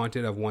by the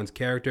content of one's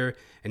character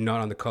and not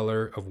on the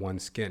color of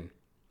one's skin.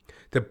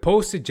 The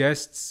post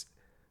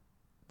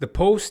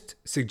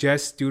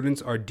suggests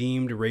students are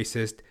deemed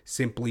racist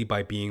simply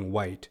by being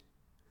white.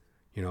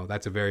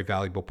 That's a very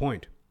valuable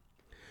point.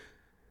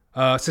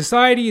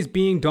 Society is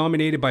being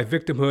dominated by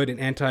victimhood and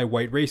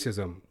anti-white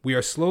racism. We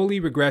are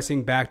slowly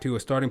regressing back to a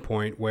starting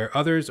point where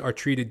others are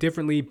treated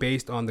differently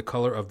based on the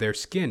color of their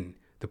skin,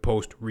 the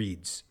post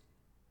reads.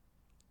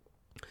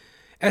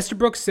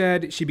 Esterbrook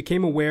said she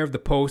became aware of the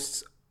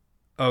posts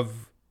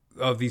of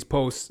these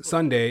posts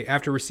Sunday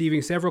after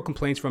receiving several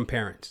complaints from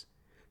parents.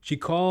 She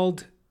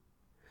called...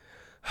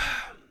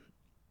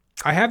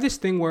 I have this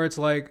thing where it's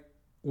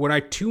when I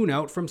tune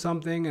out from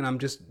something and I'm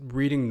just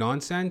reading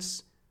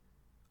nonsense,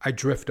 I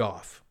drift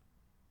off.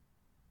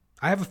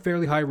 I have a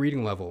fairly high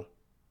reading level.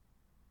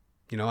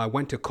 I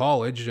went to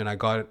college and I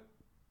got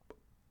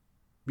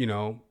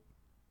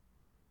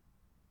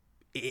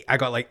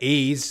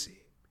A's,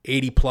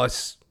 80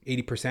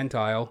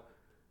 percentile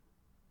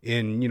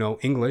in,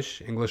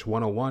 English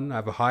 101. I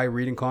have a high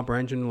reading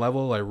comprehension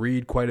level. I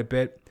read quite a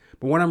bit.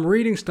 But when I'm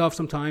reading stuff,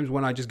 sometimes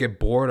when I just get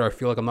bored or I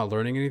feel like I'm not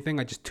learning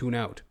anything, I just tune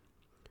out.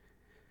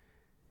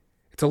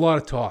 It's a lot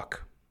of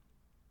talk.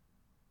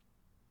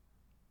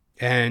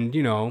 And,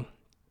 to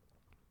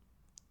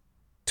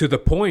the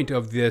point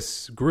of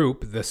this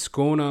group, the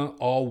SCONA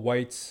All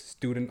Whites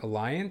Student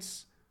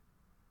Alliance.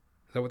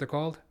 Is that what they're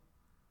called?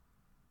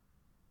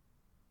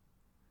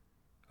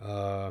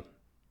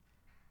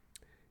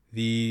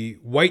 The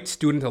White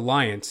Student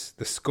Alliance,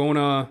 the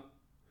SCONA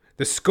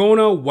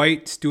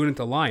White Student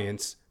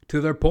Alliance, to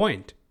their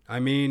point.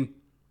 Martin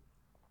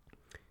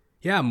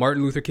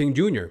Luther King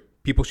Jr.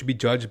 People should be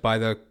judged by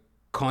the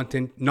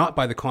content, not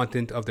by the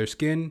content of their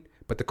skin,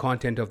 but the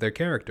content of their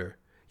character.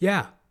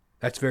 Yeah,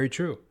 that's very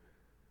true.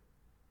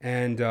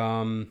 And,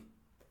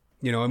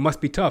 it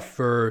must be tough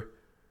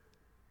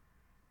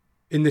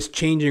in this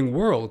changing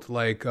world.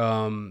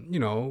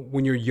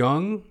 When you're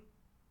young,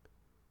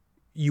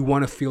 you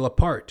want to feel a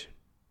part,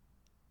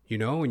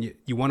 and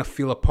you want to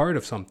feel a part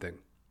of something.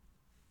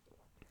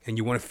 And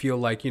you want to feel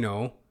like,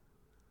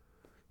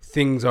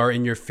 things are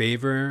in your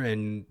favor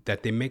and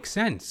that they make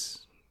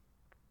sense.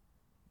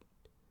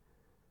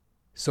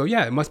 So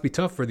yeah, it must be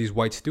tough for these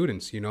white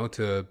students,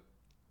 to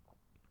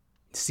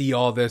see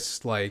all this,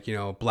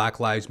 Black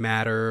Lives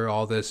Matter,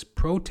 all this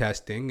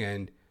protesting,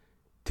 and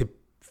to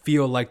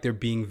feel like they're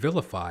being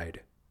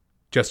vilified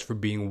just for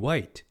being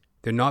white.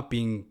 They're not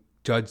being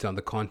judged on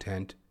the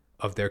content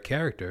of their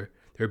character.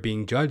 They're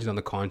being judged on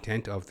the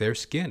content of their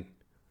skin.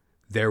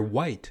 They're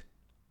white.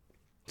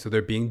 So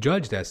they're being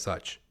judged as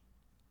such.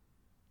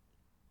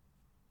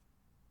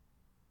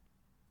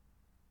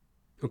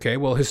 Okay,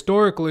 well,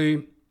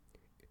 historically,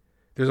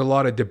 there's a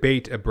lot of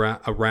debate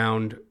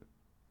around,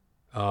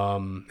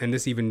 and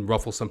this even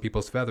ruffles some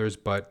people's feathers,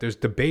 but there's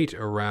debate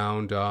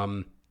around,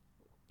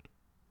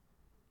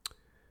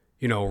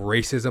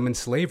 racism and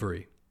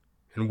slavery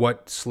and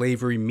what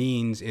slavery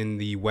means in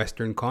the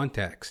Western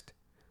context.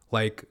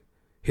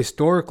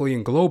 Historically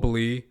and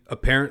globally,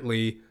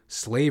 apparently,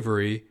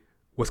 slavery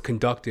was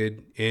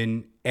conducted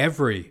in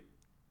every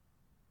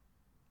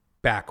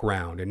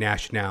background and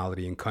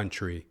nationality and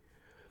country.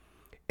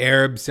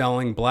 Arabs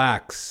selling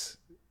blacks,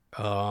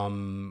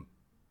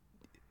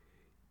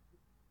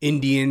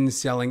 Indians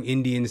selling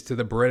Indians to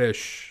the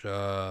British,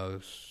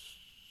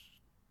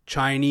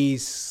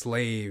 Chinese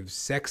slaves,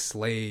 sex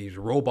slaves,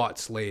 robot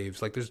slaves.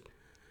 There's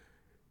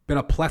been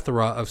a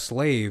plethora of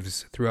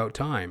slaves throughout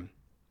time.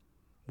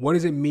 What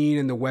does it mean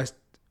in the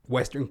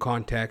Western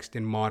context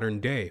in modern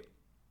day?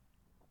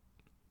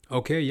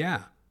 Okay,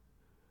 yeah.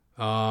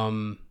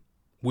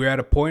 We're at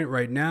a point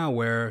right now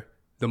where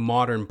the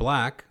modern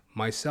black,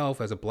 myself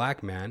as a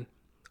black man,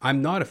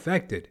 I'm not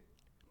affected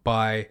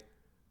by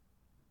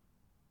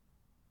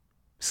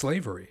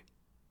slavery.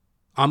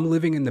 I'm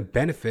living in the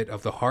benefit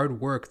of the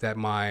hard work that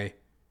my,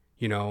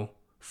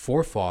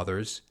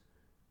 forefathers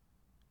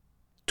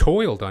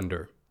toiled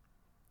under.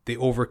 They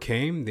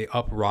overcame, they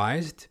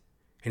uprised,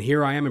 and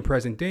here I am in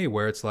present day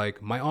where it's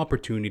like my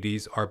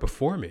opportunities are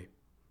before me,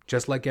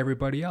 just like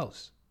everybody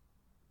else.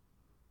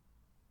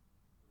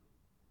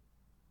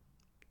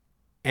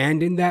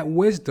 And in that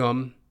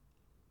wisdom,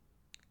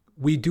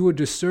 we do a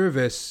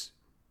disservice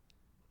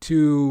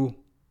to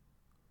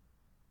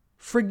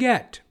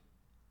forget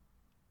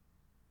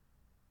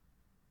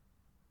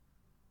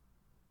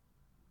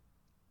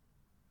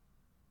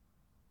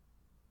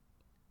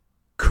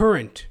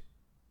current,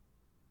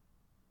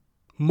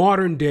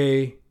 modern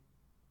day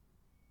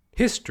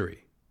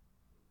history.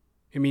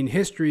 I mean,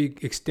 history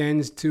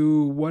extends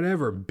to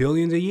whatever,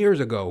 billions of years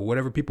ago,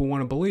 whatever people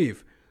want to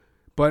believe.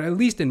 But at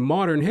least in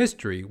modern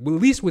history, at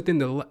least within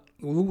the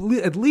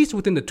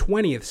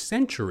 20th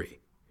century,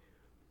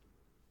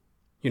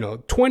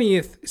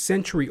 20th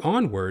century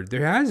onward,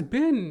 there has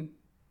been,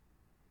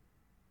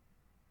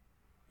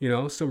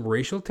 some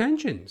racial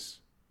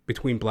tensions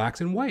between blacks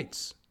and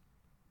whites.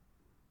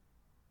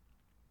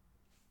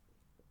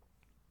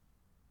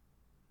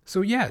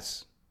 So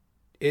yes,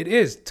 it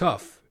is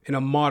tough in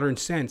a modern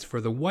sense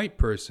for the white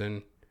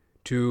person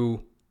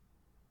to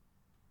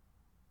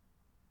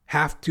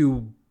have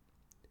to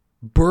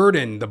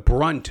burden the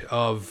brunt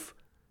of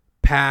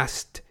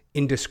past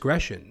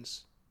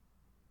indiscretions.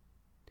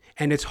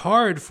 And it's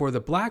hard for the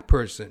black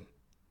person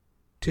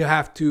to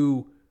have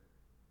to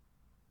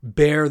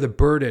bear the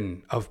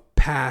burden of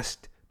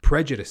past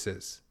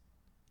prejudices.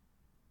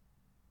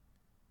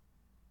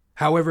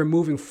 However,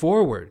 moving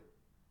forward,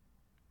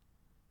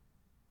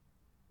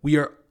 we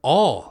are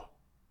all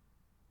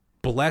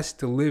blessed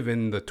to live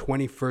in the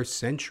 21st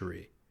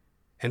century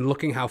and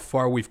looking how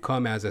far we've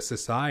come as a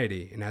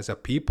society and as a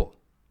people.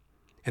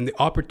 And the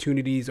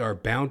opportunities are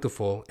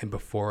bountiful and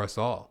before us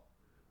all.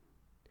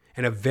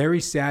 And a very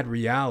sad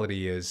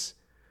reality is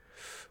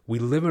we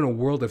live in a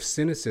world of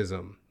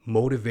cynicism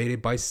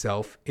motivated by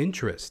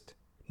self-interest.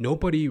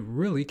 Nobody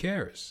really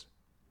cares.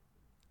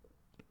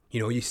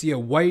 You see a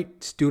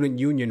white student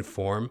union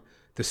form,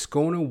 the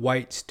Scona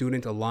White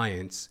Student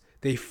Alliance.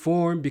 They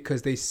form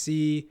because they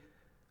see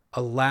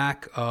a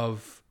lack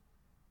of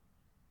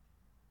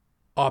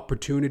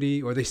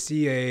opportunity, or they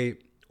see a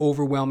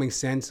overwhelming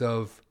sense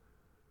of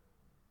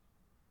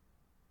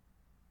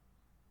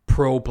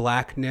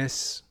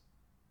pro-blackness.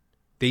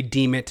 They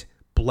deem it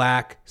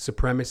black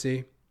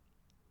supremacy.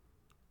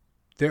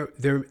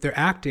 They're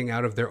acting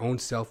out of their own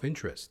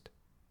self-interest.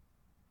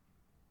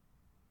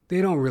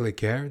 They don't really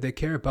care. They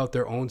care about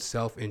their own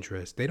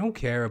self-interest. They don't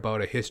care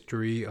about a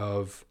history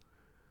of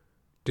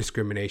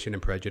discrimination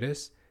and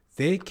prejudice.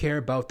 They care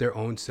about their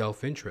own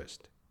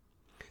self-interest.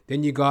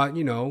 Then you got,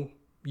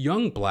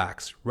 young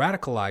blacks,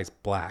 radicalized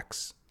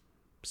blacks.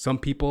 Some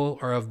people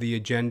are of the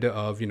agenda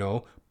of,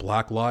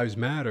 Black Lives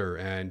Matter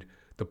and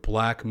the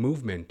black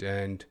movement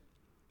and,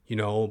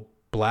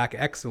 black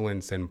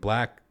excellence and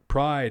black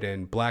pride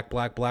and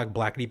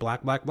blackity,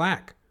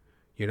 black.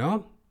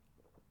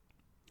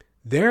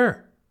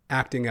 They're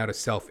acting out of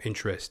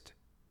self-interest.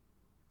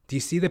 Do you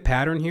see the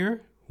pattern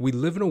here? We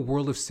live in a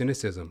world of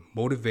cynicism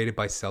motivated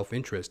by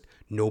self-interest.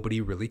 Nobody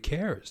really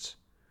cares.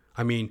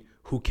 I mean,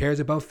 who cares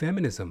about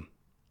feminism?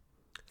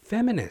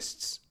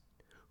 Feminists.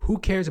 Who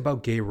cares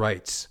about gay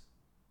rights?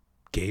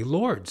 Gay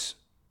lords.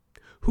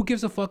 Who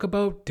gives a fuck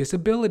about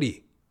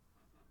disability?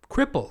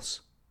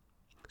 Cripples.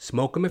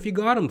 Smoke them if you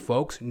got them,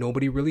 folks.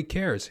 Nobody really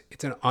cares.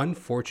 It's an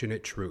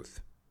unfortunate truth.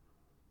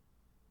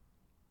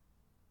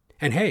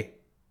 And hey,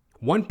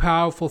 one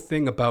powerful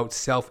thing about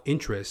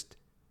self-interest: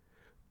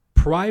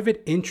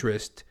 private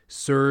interest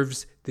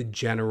serves the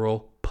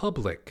general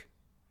public.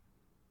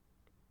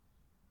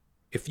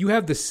 If you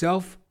have the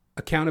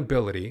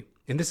self-accountability,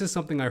 and this is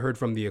something I heard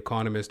from the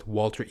economist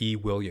Walter E.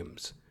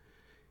 Williams,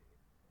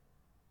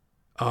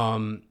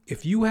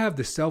 if you have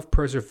the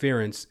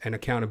self-perseverance and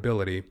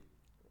accountability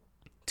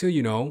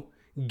to,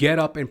 get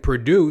up and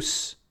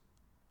produce,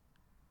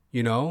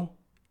 a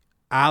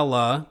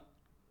la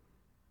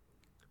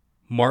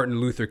Martin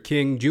Luther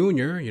King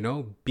Jr.,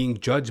 being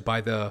judged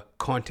by the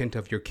content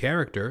of your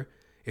character.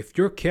 If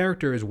your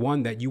character is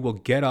one that you will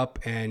get up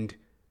and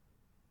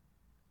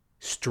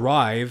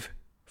strive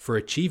for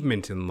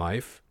achievement in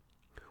life,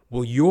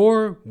 well,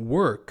 your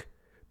work,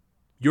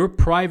 your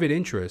private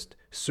interest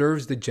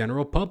serves the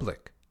general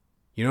public.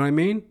 You know what I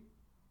mean?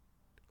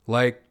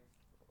 Like,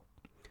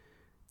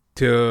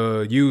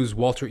 to use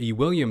Walter E.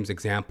 Williams'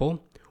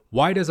 example,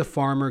 why does a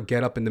farmer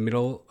get up in the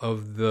middle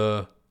of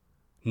the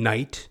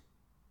night,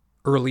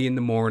 early in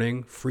the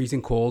morning,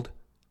 freezing cold,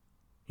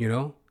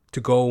 to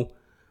go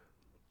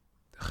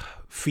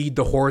feed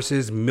the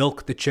horses,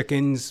 milk the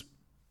chickens,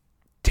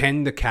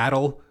 tend the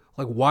cattle?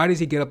 Like, why does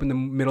he get up in the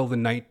middle of the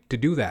night to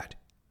do that?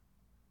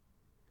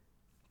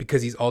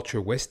 Because he's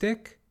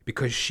altruistic?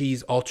 Because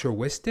she's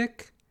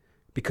altruistic?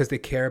 Because they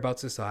care about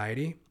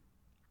society?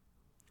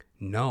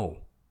 No.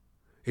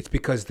 It's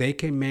because they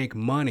can make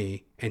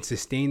money and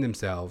sustain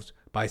themselves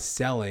by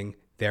selling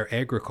their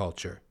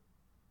agriculture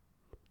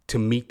to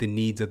meet the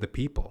needs of the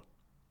people.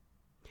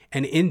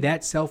 And in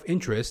that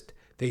self-interest,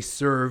 they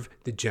serve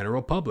the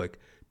general public.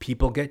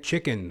 People get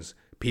chickens.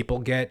 People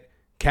get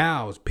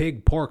cows,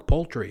 pig, pork,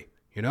 poultry,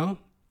 you know?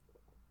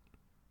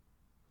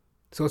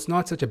 So it's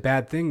not such a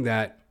bad thing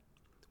that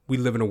we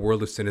live in a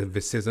world of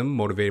cynicism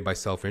motivated by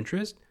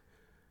self-interest.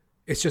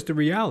 It's just a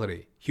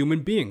reality.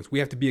 Human beings, we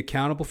have to be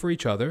accountable for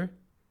each other.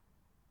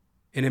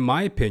 And in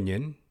my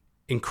opinion,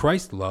 in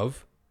Christ's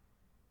love,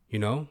 you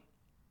know,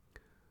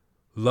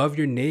 love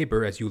your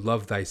neighbor as you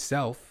love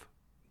thyself.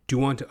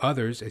 Do unto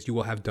others as you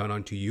will have done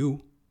unto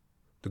you.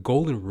 The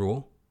golden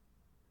rule.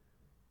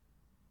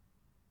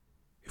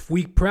 If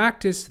we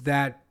practice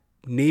that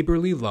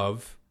neighborly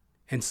love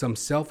and some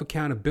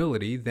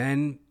self-accountability,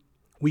 then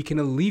we can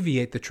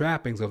alleviate the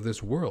trappings of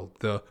this world,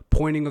 the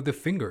pointing of the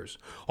fingers.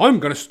 I'm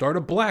going to start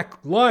a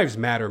Black Lives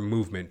Matter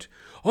movement.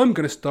 I'm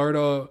going to start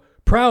a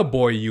Proud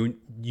Boy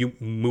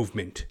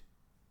movement.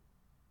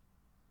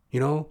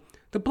 You know,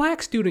 the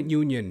Black Student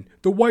Union,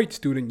 the White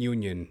Student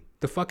Union,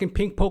 the fucking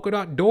pink polka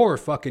dot door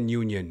fucking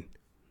union.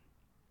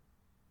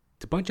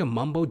 It's a bunch of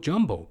mumbo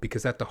jumbo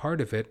because at the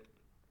heart of it,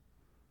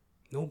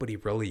 nobody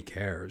really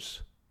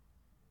cares.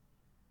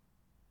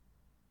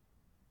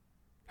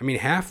 I mean,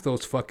 half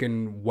those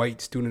fucking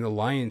White Student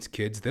Alliance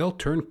kids, they'll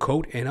turn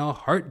coat in a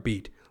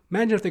heartbeat.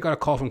 Imagine if they got a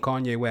call from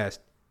Kanye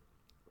West.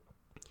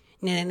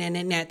 Nah,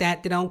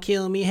 that don't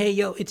kill me. Hey,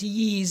 yo, it's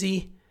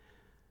Yeezy.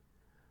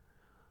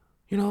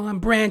 You know, I'm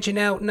branching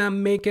out and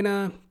I'm making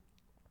a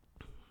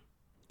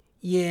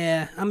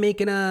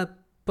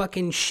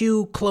fucking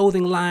shoe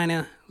clothing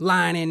lining,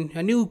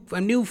 a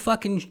new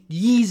fucking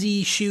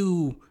Yeezy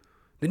shoe.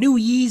 The new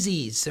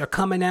Yeezys are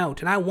coming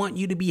out, and I want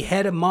you to be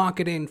head of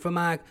marketing for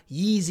my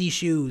Yeezy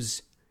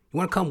shoes. You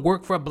want to come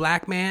work for a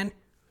black man?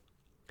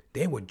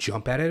 They would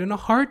jump at it in a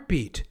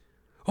heartbeat.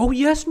 Oh,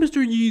 yes,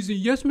 Mr. Yeezy.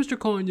 Yes, Mr.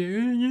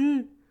 Kanye.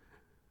 Yeah.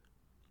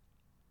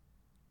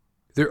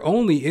 They're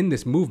only in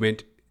this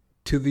movement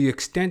to the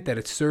extent that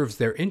it serves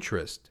their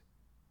interest.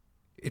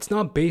 It's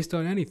not based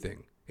on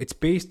anything. It's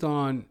based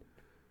on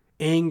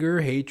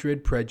anger,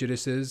 hatred,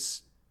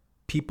 prejudices.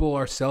 People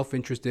are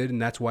self-interested, and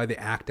that's why they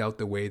act out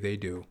the way they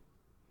do.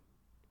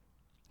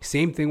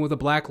 Same thing with a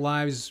Black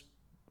Lives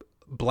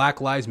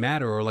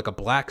Matter or like a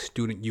Black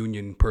Student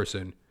Union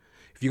person.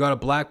 If you got a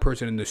black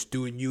person in the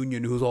student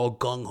union who's all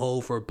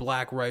gung-ho for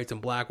black rights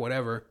and black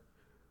whatever,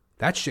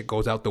 that shit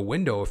goes out the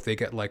window if they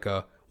get like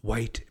a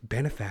white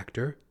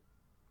benefactor.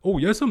 Oh,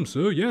 yes,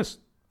 sir, yes.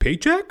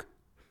 Paycheck?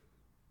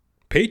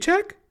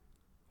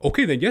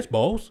 Okay, then yes,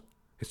 boss.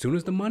 As soon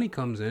as the money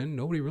comes in,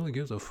 nobody really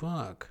gives a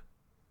fuck.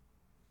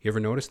 You ever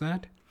notice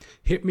that?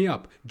 Hit me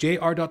up,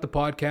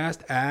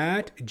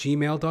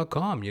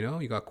 jr.thepodcast@gmail.com. You know,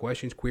 you got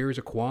questions, queries,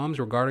 or qualms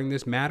regarding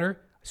this matter?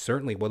 I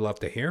certainly would love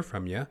to hear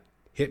from you.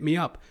 Hit me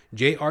up,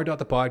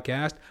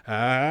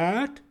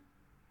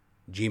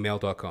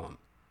 jr.thepodcast@gmail.com.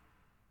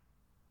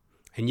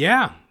 And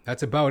yeah,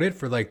 that's about it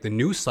for like the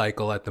news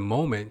cycle at the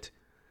moment.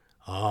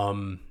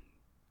 And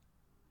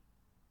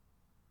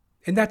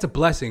that's a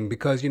blessing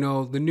because, you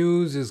know, the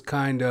news is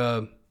kind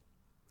of...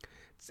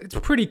 It's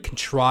pretty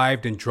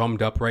contrived and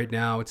drummed up right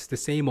now. It's the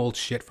same old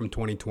shit from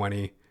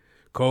 2020.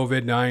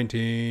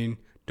 COVID-19,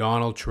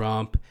 Donald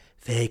Trump,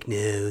 fake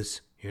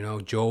news, you know,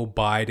 Joe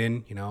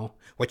Biden, you know.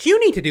 What you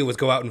need to do is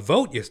go out and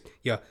vote, you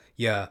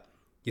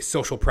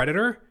social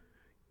predator.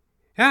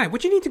 Ah,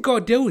 what you need to go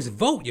do is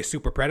vote, you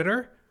super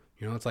predator.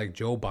 You know, it's like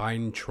Joe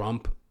Biden,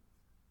 Trump,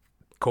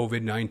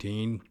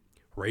 COVID-19,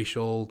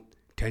 racial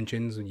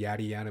tensions, and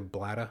yada, yada,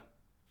 blada.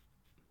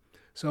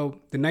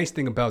 So the nice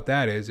thing about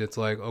that is it's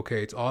like,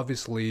 okay, it's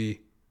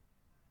obviously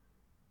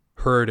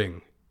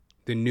hurting.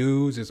 The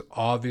news is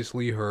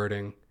obviously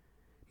hurting.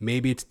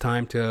 Maybe it's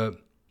time to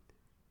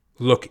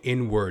look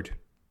inward.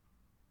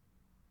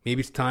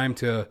 Maybe it's time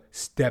to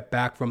step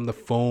back from the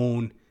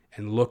phone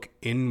and look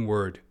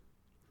inward.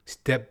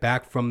 Step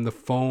back from the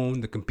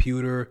phone, the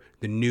computer,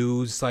 the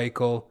news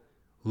cycle.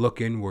 Look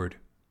inward.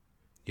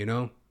 You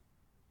know?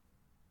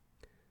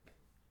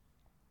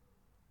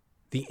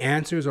 The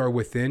answers are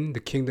within. The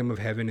kingdom of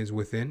heaven is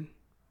within.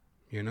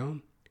 You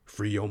know?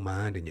 Free your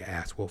mind and your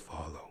ass will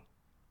follow.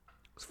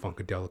 As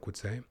Funkadelic would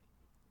say.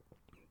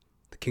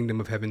 The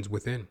kingdom of heaven's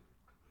within.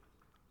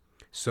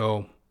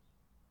 So,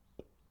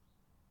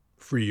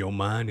 free your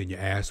mind and your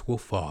ass will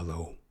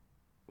follow.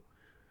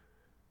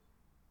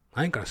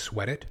 I ain't gonna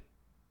sweat it.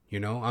 You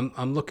know?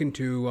 I'm looking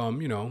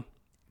to,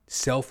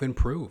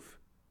 self-improve.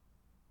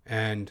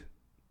 And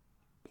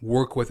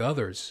work with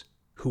others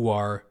who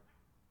are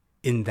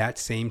in that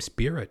same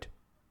spirit.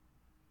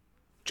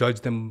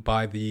 Judge them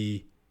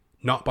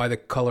not by the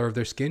color of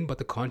their skin, but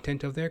the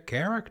content of their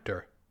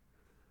character.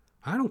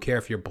 I don't care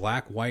if you're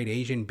black, white,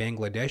 Asian,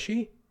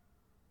 Bangladeshi.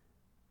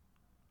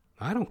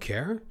 I don't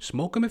care.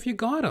 Smoke them if you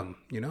got them.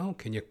 You know,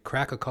 can you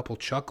crack a couple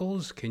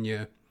chuckles? Can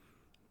you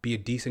be a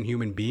decent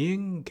human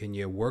being? Can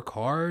you work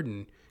hard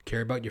and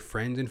care about your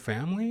friends and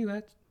family?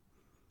 That's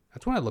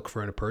what I look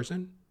for in a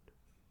person.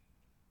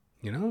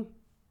 You know?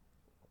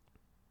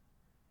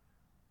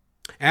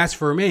 As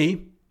for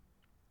me,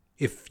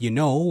 if you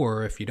know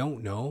or if you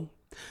don't know,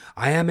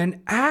 I am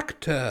an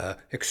actor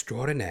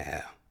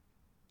extraordinaire.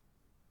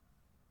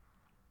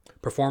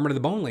 Performer to the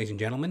bone, ladies and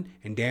gentlemen,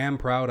 and damn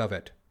proud of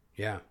it.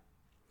 Yeah.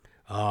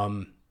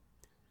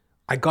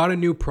 I got a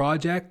new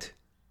project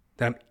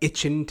that I'm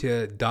itching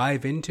to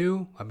dive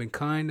into. I've been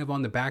kind of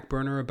on the back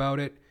burner about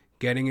it,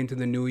 getting into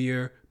the new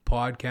year,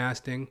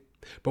 podcasting.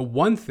 But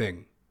one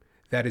thing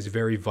that is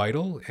very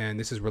vital, and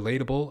this is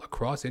relatable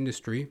across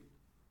industry,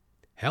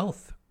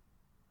 health.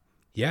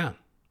 Yeah.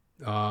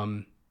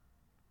 In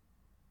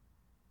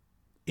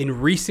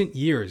recent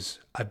years,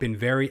 I've been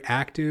very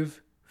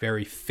active,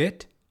 very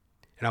fit,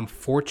 and I'm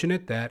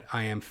fortunate that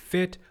I am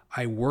fit.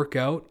 I work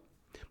out.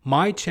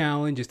 My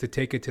challenge is to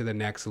take it to the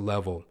next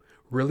level,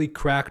 really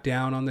crack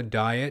down on the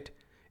diet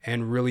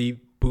and really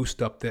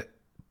boost up the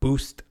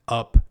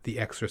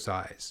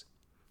exercise.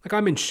 Like,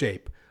 I'm in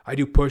shape. I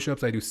do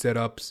push-ups, I do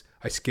sit-ups,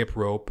 I skip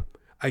rope,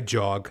 I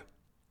jog.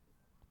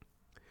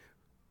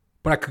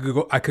 But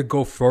I could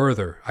go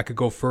further. I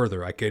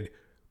could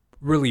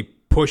really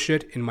push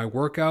it in my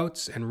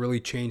workouts and really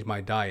change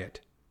my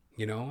diet.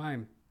 You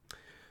know,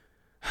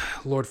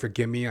 Lord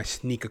forgive me, I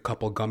sneak a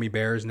couple gummy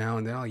bears now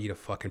and then. I'll eat a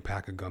fucking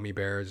pack of gummy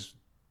bears.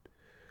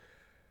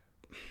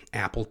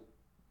 Apple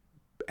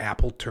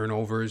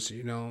turnovers,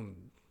 you know,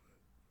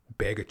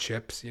 bag of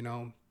chips, you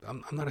know.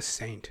 I'm not a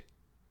saint.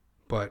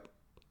 But,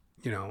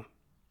 you know,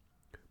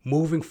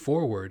 moving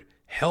forward,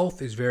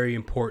 health is very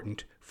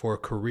important for a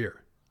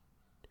career.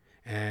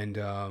 And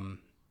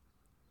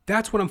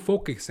that's what I'm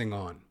focusing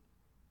on.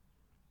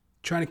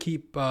 Trying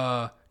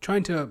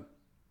to,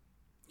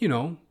 you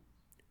know,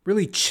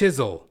 really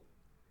chisel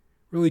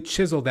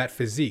that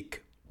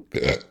physique.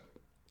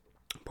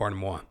 Pardon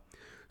moi.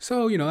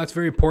 So, you know, that's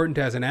very important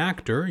as an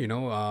actor. You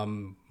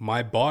know,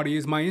 my body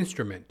is my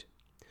instrument.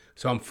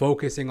 So I'm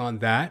focusing on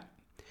that.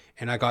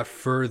 And I got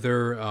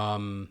further,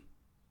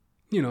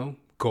 you know,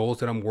 goals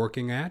that I'm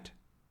working at.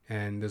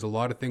 And there's a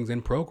lot of things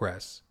in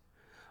progress.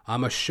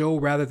 I'm a show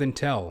rather than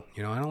tell.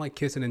 You know, I don't like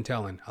kissing and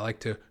telling. I like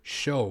to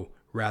show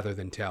rather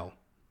than tell.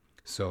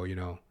 So, you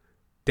know,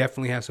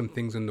 definitely have some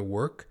things in the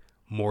work.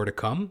 More to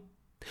come.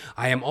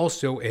 I am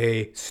also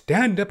a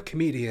stand-up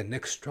comedian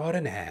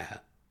extraordinaire.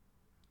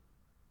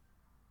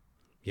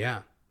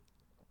 Yeah.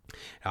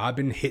 I've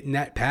been hitting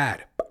that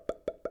pad.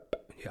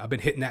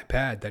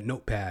 That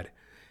notepad.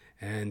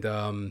 And,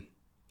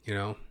 you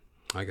know,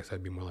 I guess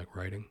I'd be more like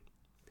writing.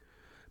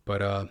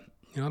 But, you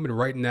know, I've been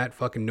writing that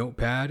fucking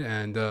notepad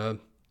and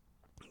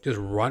just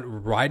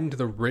riding to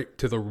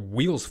the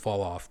wheels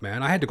fall off,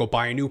 man. I had to go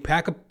buy a new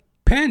pack of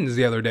pens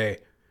the other day.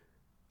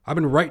 I've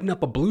been writing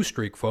up a blue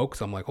streak, folks.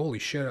 I'm like, holy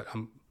shit,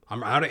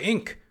 I'm out of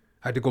ink.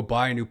 I had to go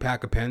buy a new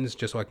pack of pens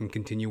just so I can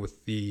continue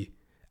with the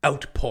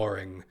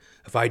outpouring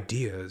of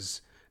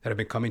ideas that have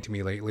been coming to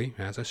me lately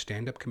as a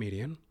stand-up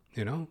comedian,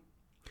 you know.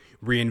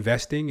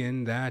 Reinvesting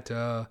in that,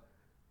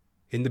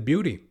 in the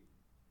beauty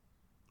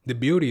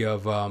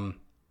of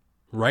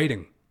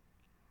writing.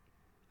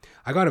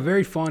 I got a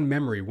very fond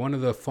memory, one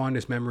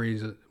fond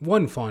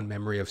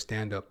memory of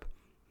stand-up,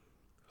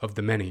 of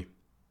the many.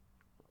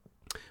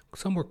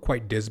 Some were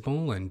quite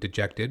dismal and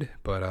dejected,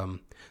 but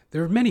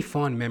there are many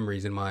fond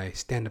memories in my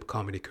stand-up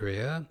comedy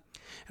career.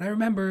 And I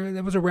remember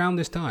it was around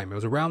this time. It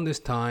was around this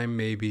time,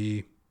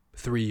 maybe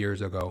 3 years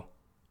ago.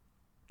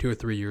 2 or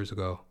 3 years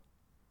ago.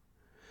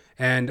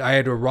 And I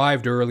had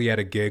arrived early at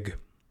a gig.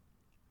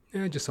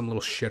 Just some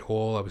little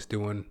shithole. I was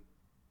doing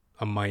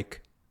a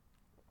mic.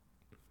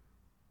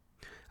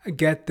 I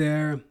get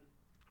there.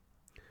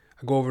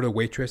 I go over to the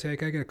waitress. Hey,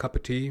 can I get a cup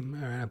of tea?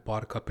 All right, I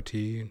bought a cup of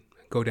tea.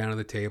 Go down to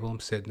the table.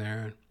 I'm sitting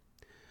there.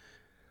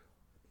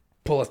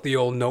 Pull up the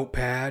old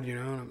notepad, you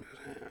know.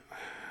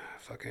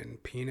 Fucking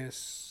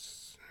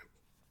penis.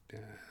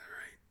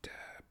 Right.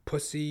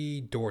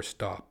 Pussy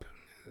doorstop.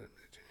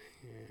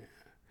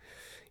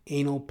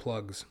 Anal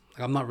plugs.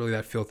 I'm not really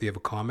that filthy of a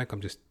comic.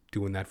 I'm just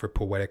doing that for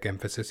poetic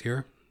emphasis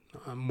here.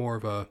 I'm more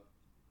of a...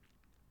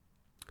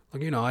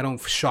 Like, you know, I don't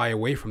shy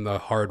away from the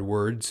hard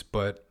words,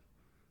 but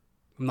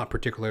I'm not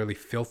particularly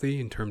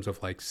filthy in terms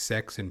of like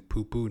sex and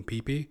poo-poo and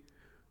pee-pee.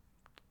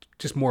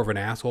 Just more of an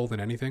asshole than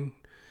anything.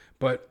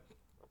 But,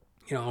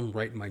 you know, I'm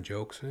writing my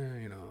jokes,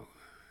 you know,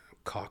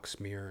 cock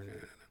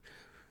smear,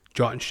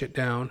 jotting shit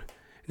down.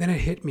 And then it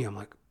hit me. I'm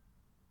like,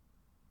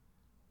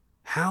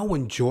 how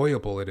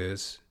enjoyable it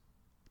is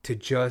to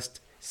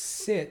just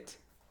sit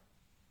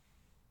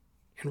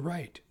and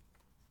write.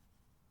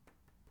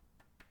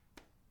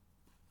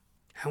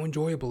 How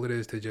enjoyable it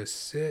is to just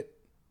sit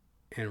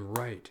and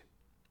write.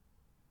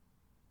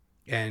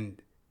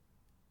 And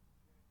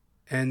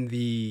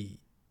the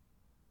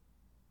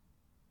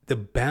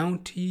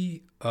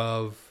bounty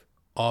of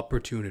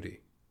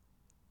opportunity.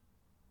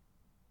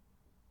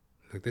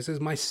 Like, this is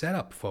my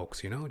setup,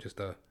 folks, you know, just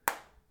a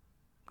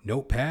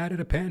notepad and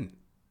a pen.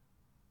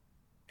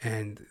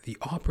 And the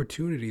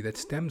opportunity that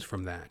stems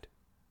from that.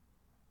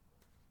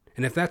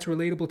 And if that's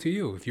relatable to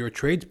you, if you're a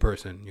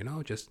tradesperson, you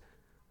know, just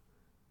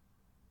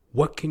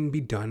what can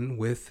be done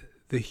with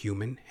the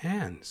human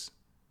hands?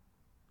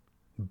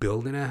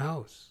 Building a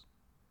house.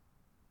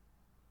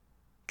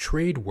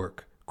 Trade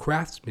work,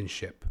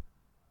 craftsmanship.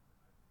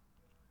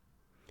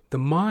 The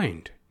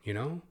mind, you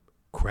know,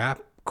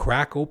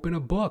 crack open a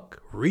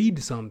book,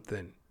 read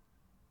something,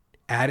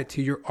 add it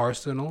to your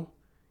arsenal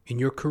in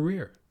your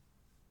career.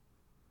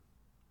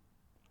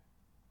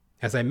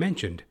 as I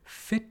mentioned,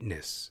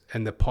 fitness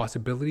and the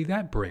possibility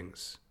that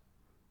brings,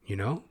 you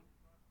know?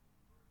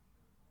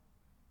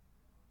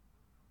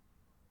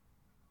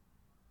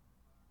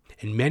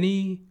 And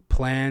many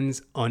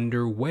plans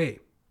underway.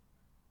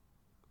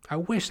 I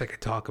wish I could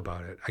talk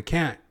about it. I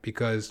can't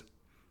because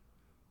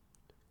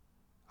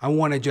I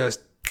want to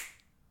just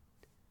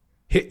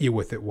hit you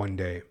with it one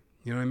day.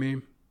 You know what I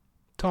mean?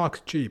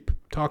 Talk's cheap.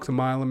 Talk's a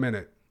mile a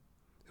minute.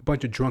 A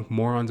bunch of drunk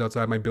morons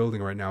outside my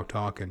building right now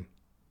talking.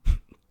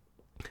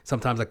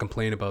 Sometimes I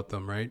complain about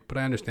them, right? But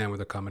I understand where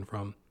they're coming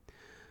from.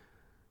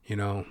 You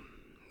know,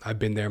 I've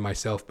been there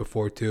myself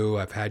before too.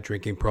 I've had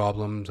drinking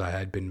problems. I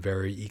had been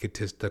very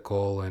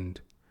egotistical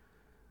and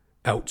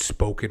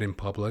outspoken in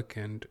public.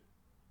 And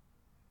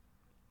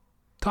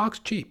talk's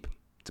cheap.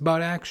 It's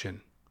about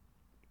action.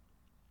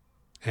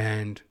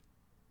 And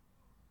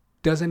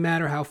doesn't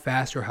matter how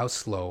fast or how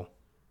slow.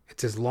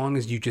 It's as long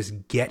as you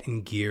just get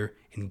in gear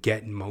and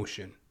get in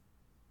motion.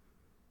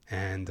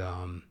 And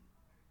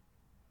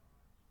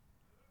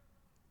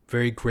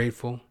very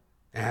grateful,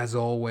 as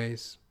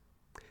always.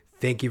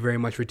 Thank you very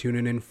much for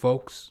tuning in,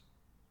 folks.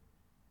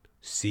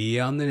 See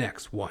you on the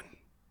next one.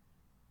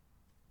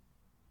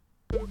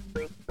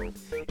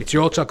 It's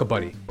your old chuckle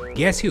buddy.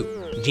 Guess who?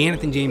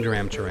 Jonathan James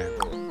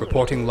Ramcharan,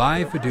 reporting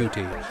live for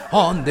duty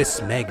on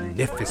this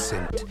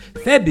magnificent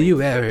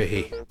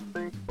February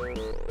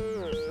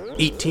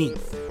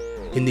 18th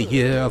in the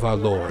year of our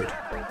Lord,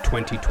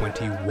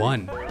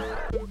 2021.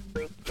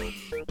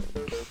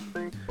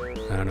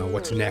 I don't know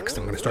what's next.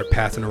 I'm going to start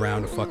passing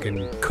around a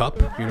fucking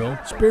cup, you know?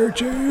 Spare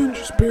change,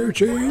 spare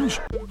change.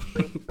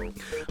 I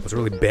was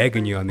really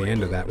begging you on the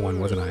end of that one,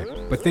 wasn't I?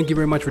 But thank you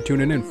very much for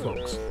tuning in,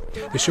 folks.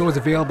 The show is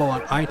available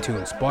on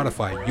iTunes,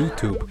 Spotify,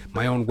 YouTube,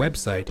 my own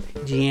website,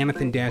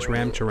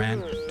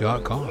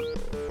 jonathan-ramcharan.com.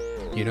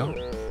 You know?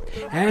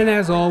 And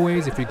as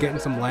always, if you're getting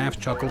some laughs,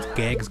 chuckles,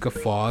 gags,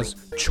 guffaws,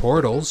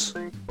 chortles,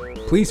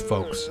 please,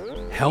 folks,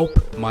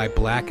 help my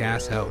black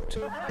ass out.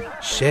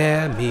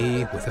 Share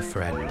me with a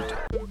friend.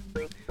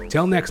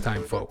 Till next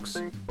time, folks,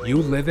 you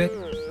live it,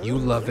 you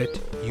love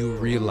it, you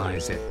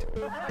realize it.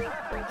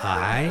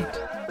 Alright?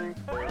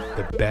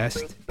 The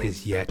best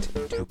is yet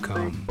to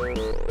come.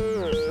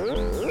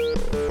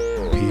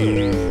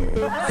 Peace.